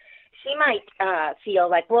 because she might feel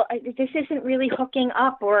like, well, this isn't really hooking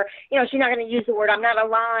up, or, she's not going to use the word, I'm not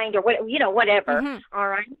aligned, or whatever. All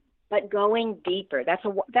right. But going deeper, that's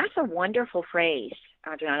a wonderful phrase,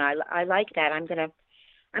 Adriana. I like that. I'm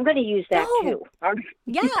going to use that too.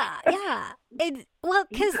 Yeah.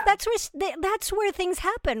 Because that's where things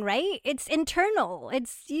happen, right? It's internal.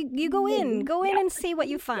 It's you go in and see what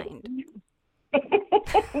you find.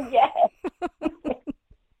 Yes.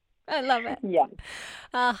 I love it.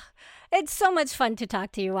 Yeah. It's so much fun to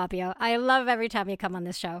talk to you, Whapio. I love every time you come on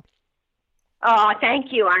this show. Oh, thank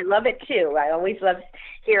you. I love it too. I always love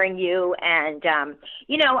hearing you. And,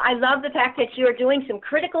 I love the fact that you're doing some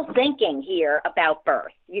critical thinking here about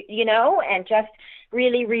birth, and just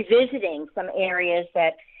really revisiting some areas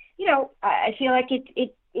that, I feel like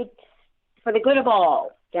it's for the good of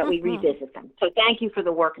all that we revisit them. So thank you for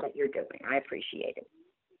the work that you're doing. I appreciate it.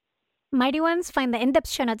 Mighty Ones, find the in-depth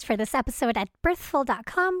show notes for this episode at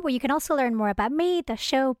birthful.com, where you can also learn more about me, the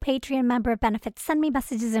show, Patreon member benefits, send me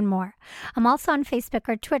messages, and more. I'm also on Facebook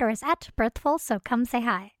or Twitter as @birthful, so come say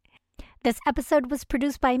hi. This episode was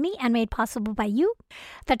produced by me and made possible by you.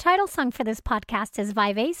 The title song for this podcast is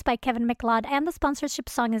Vivace by Kevin MacLeod, and the sponsorship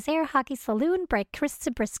song is Air Hockey Saloon by Chris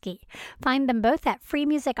Zabriskie. Find them both at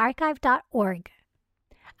freemusicarchive.org.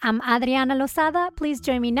 I'm Adriana Lozada. Please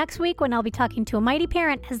join me next week when I'll be talking to a mighty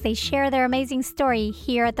parent as they share their amazing story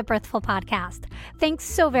here at the Birthful Podcast. Thanks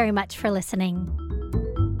so very much for listening.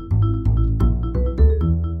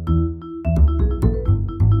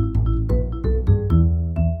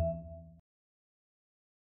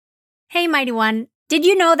 Hey, Mighty One. Did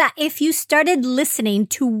you know that if you started listening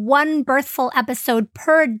to one Birthful episode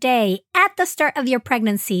per day at the start of your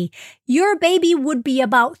pregnancy, your baby would be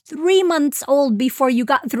about 3 months old before you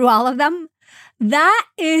got through all of them? That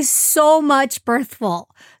is so much Birthful.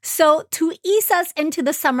 So to ease us into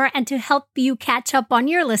the summer and to help you catch up on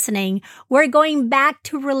your listening, we're going back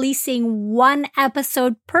to releasing 1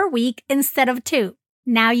 episode per week instead of 2.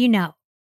 Now you know.